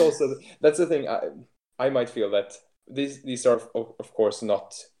mean, that's the thing. I might feel that these are of course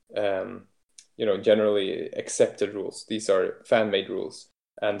not generally accepted rules. These are fan-made rules,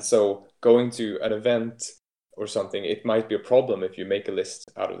 and so going to an event or something, it might be a problem if you make a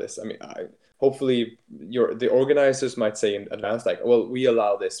list out of this. I mean, hopefully the organizers might say in advance, like, well, we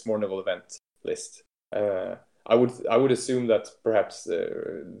allow this Mournival event list. I would assume that perhaps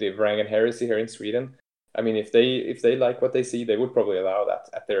the Varangian Heresy here in Sweden, I mean, if they like what they see, they would probably allow that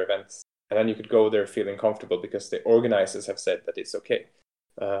at their events, and then you could go there feeling comfortable because the organizers have said that it's okay.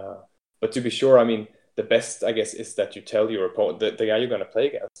 But to be sure, I mean, the best, I guess, is that you tell your opponent, the guy you're going to play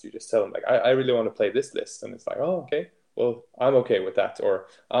against, you just tell him like, I really want to play this list, and it's like, oh, okay, well, I'm okay with that, or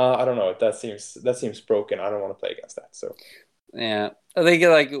I don't know, that seems broken. I don't want to play against that. So Yeah, I think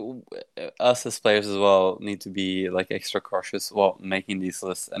like us as players as well need to be like extra cautious while making these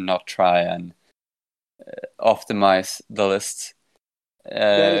lists and not try and optimize the list.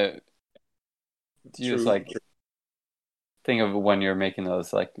 that is Just true. like think of when you're making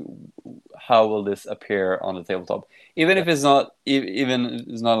those, like how will this appear on the tabletop? Even if it's not even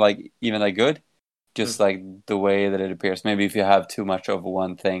it's not like even that good, just like the way that it appears. Maybe if you have too much of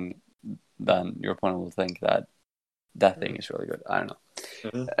one thing, then your opponent will think that thing is really good. I don't know.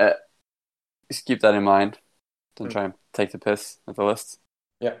 Just keep that in mind. Don't try and take the piss at the list.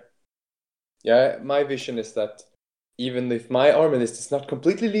 Yeah. My vision is that even if my army list is not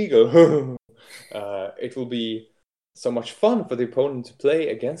completely legal, it will be so much fun for the opponent to play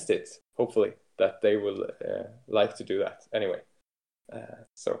against it. Hopefully, that they will like to do that anyway.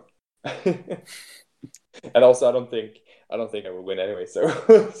 So, and also, I don't think I will win anyway. So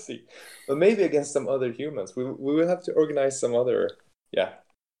we'll see. But maybe against some other humans, we will have to organize some other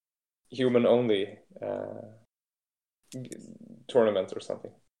human only tournament or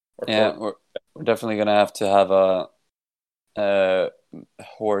something. We're definitely gonna have to have a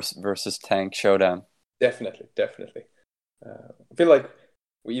horse versus tank showdown. Definitely. I feel like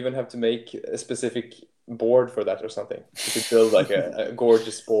we even have to make a specific board for that or something. We could build like a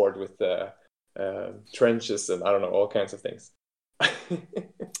gorgeous board with trenches and I don't know, all kinds of things.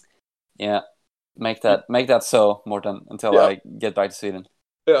 Yeah, make that so, Morten, until I get back to Sweden.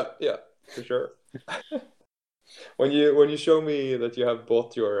 Yeah, for sure. When you show me that you have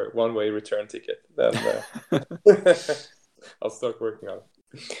bought your one-way return ticket, then I'll start working on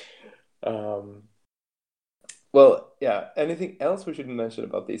it. Well, yeah. Anything else we should mention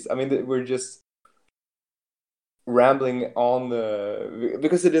about these? I mean, we're just rambling on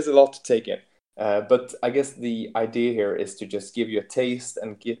because it is a lot to take in. But I guess the idea here is to just give you a taste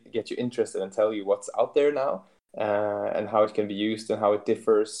and get you interested and tell you what's out there now and how it can be used and how it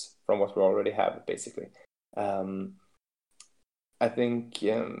differs from what we already have, basically. I think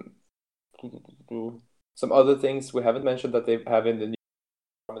some other things we haven't mentioned that they have in the new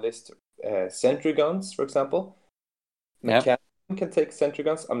list, sentry guns, for example. Mechanic can take sentry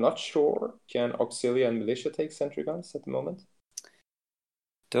guns. I'm not sure. Can Auxilia and Militia take sentry guns at the moment?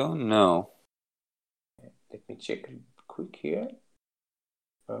 Don't know. Let me check quick here.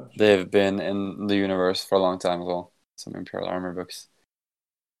 They've been in the universe for a long time as well. Some Imperial Armor books.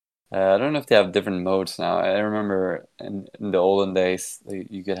 I don't know if they have different modes now. I remember in the olden days,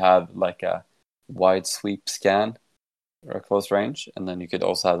 you could have like a wide sweep scan or a close range, and then you could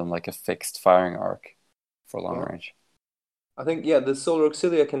also have them like a fixed firing arc for long range. I think, the Solar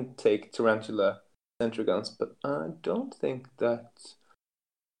Auxilia can take Tarantula sentry guns, but I don't think that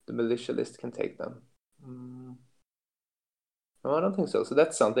the Militia list can take them. No, I don't think so. So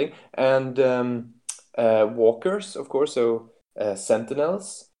that's something. And walkers, of course, so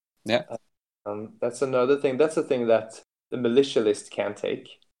sentinels. Yeah. That's another thing. That's a thing that the Militia list can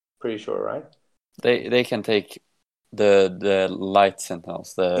take. Pretty sure, right? They can take the light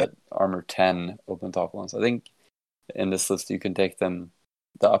sentinels, the armor 10 open top ones. I think in this list you can take them,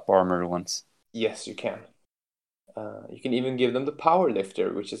 the up armored ones. Yes, you can. You can even give them the power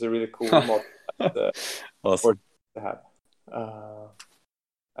lifter, which is a really cool mod awesome. to have.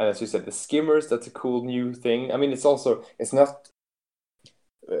 And as you said, the skimmers, that's a cool new thing. I mean, it's not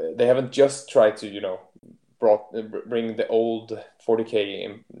they haven't just tried to bring the old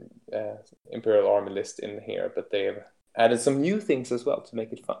 40k Imperial Army list in here, but they have added some new things as well to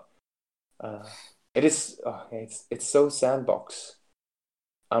make it fun. It's so sandbox.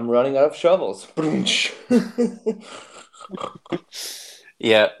 I'm running out of shovels.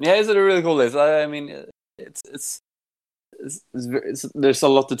 Yeah, it's a really cool list. I mean, it's there's a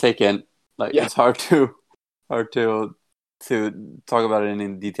lot to take in. Like it's hard to talk about it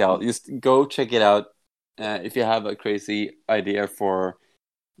in detail. Just go check it out. If you have a crazy idea for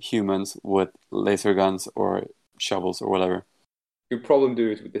humans with laser guns or shovels or whatever, you probably do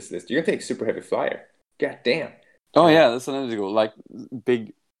it with this list. You can take super heavy flyer. God damn. Oh yeah, that's another goal. Like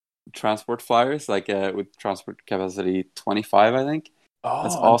big transport flyers, like with transport capacity 25, I think. Oh,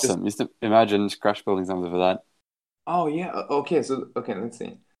 that's awesome. Just imagine crash building something for that. Oh yeah. Okay. So let's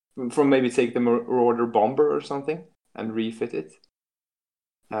see. From maybe take the Marauder bomber or something and refit it.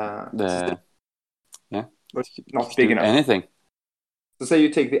 But not big enough. Anything. So say you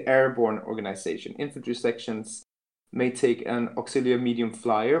take the airborne organization. Infantry sections may take an Auxilia medium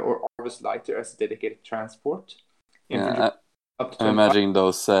flyer or Arvus lighter as a dedicated transport. I'm imagining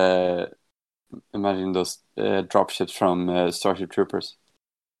those Imagine those dropships from Starship Troopers.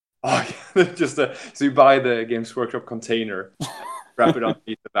 Oh, yeah. Just so you buy the Games Workshop container, wrap it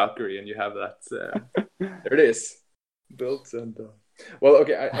underneath the Valkyrie, and you have that. There it is, built and. Well,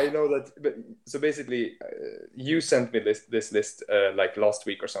 okay, I know that. But so basically, you sent me this list like last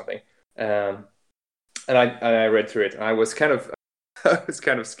week or something, and I read through it, and I was kind of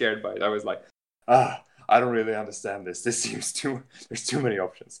scared by it. I was like, I don't really understand this. This seems there's too many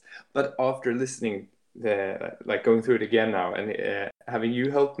options. But after listening, like going through it again now, and having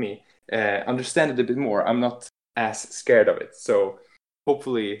you help me understand it a bit more, I'm not as scared of it. So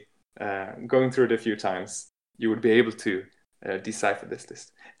hopefully, going through it a few times, you would be able to decipher this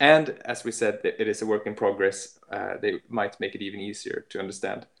list. And as we said, it is a work in progress. They might make it even easier to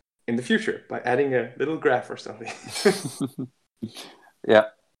understand in the future by adding a little graph or something. Yeah.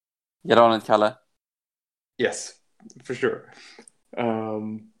 Get on it, Kalle. Yes, for sure.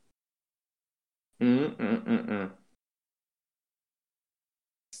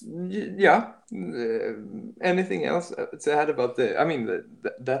 Yeah. Anything else to add about I mean,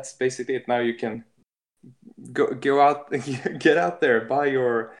 that's basically it. Now you can go out, get out there, buy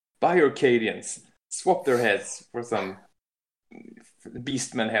your Cadians, swap their heads for some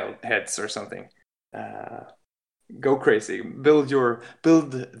Beastmen heads or something. Go crazy, build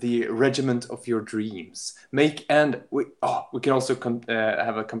the regiment of your dreams. We can also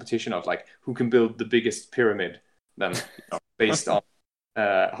have a competition of like who can build the biggest pyramid. Then based on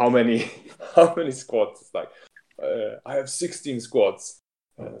how many squads. It's like I have 16 squads,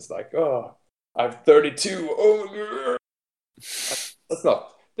 and it's like I have 32. Oh, that's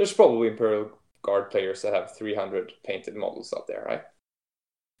not. There's probably Imperial Guard players that have 300 painted models out there, right?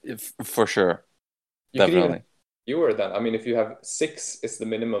 For sure, definitely. Fewer than. I mean, if you have 6, it's the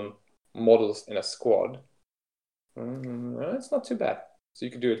minimum models in a squad. It's not too bad. So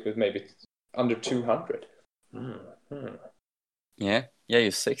you could do it with maybe under 200. Yeah, you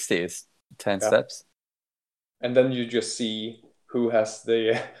 60 is 10 steps. And then you just see who has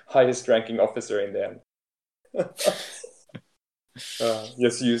the highest ranking officer in the end.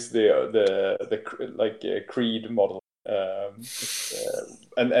 Just use the Creed model, and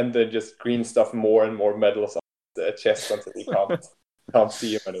then just green stuff more and more medals on the chest until you can't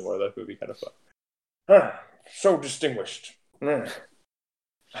see him anymore. That would be kind of fun. So distinguished.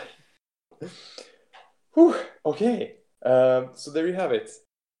 Whew, okay. So there you have it.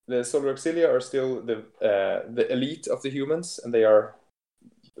 The Solar Auxilia are still the elite of the humans, and they are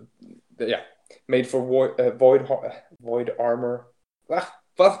made for void armor.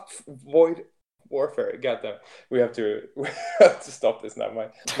 Void warfare. Goddamn, we have to stop this now.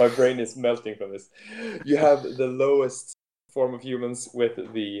 My brain is melting from this. You have the lowest form of humans with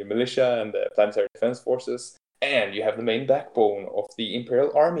the militia and the planetary defense forces. And you have the main backbone of the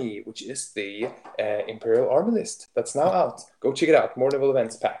Imperial Army, which is the Imperial Army List. That's now out. Go check it out. More Naval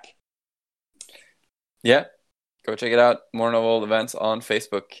Events pack. Yeah, go check it out. More Naval Events on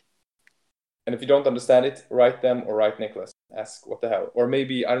Facebook. And if you don't understand it, write them or write Nicholas. Ask what the hell. Or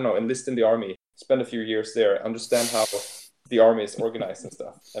maybe, I don't know, enlist in the army. Spend a few years there. Understand how the army is organized and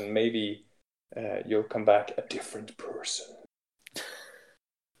stuff. And maybe you'll come back a different person.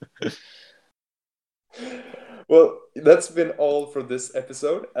 Well, that's been all for this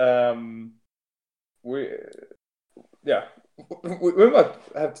episode. We might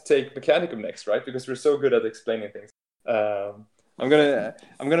have to take Mechanicum next, right? Because we're so good at explaining things. I'm gonna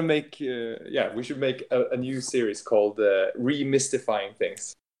make we should make a new series called Remystifying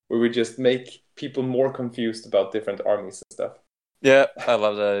Things, where we just make people more confused about different armies and stuff. Yeah, I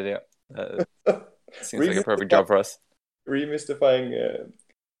love that idea. Seems like a perfect job for us. Remystifying.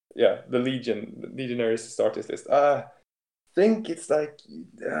 The Legionaries Starters list. I think it's like,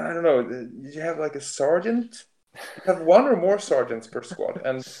 I don't know, you have like a sergeant? You have one or more sergeants per squad.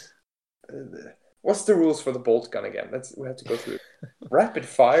 And what's the rules for the bolt gun again? We have to go through. Rapid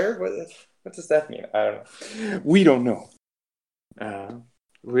fire? What does that mean? I don't know. We don't know.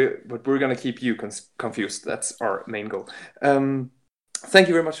 But we're going to keep you confused. That's our main goal. Thank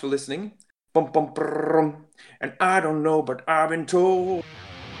you very much for listening. And I don't know, but I've been told.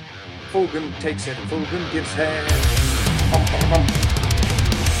 Fulgrim takes it, Fulgrim gives head.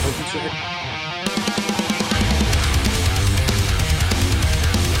 Fulgrim's your head.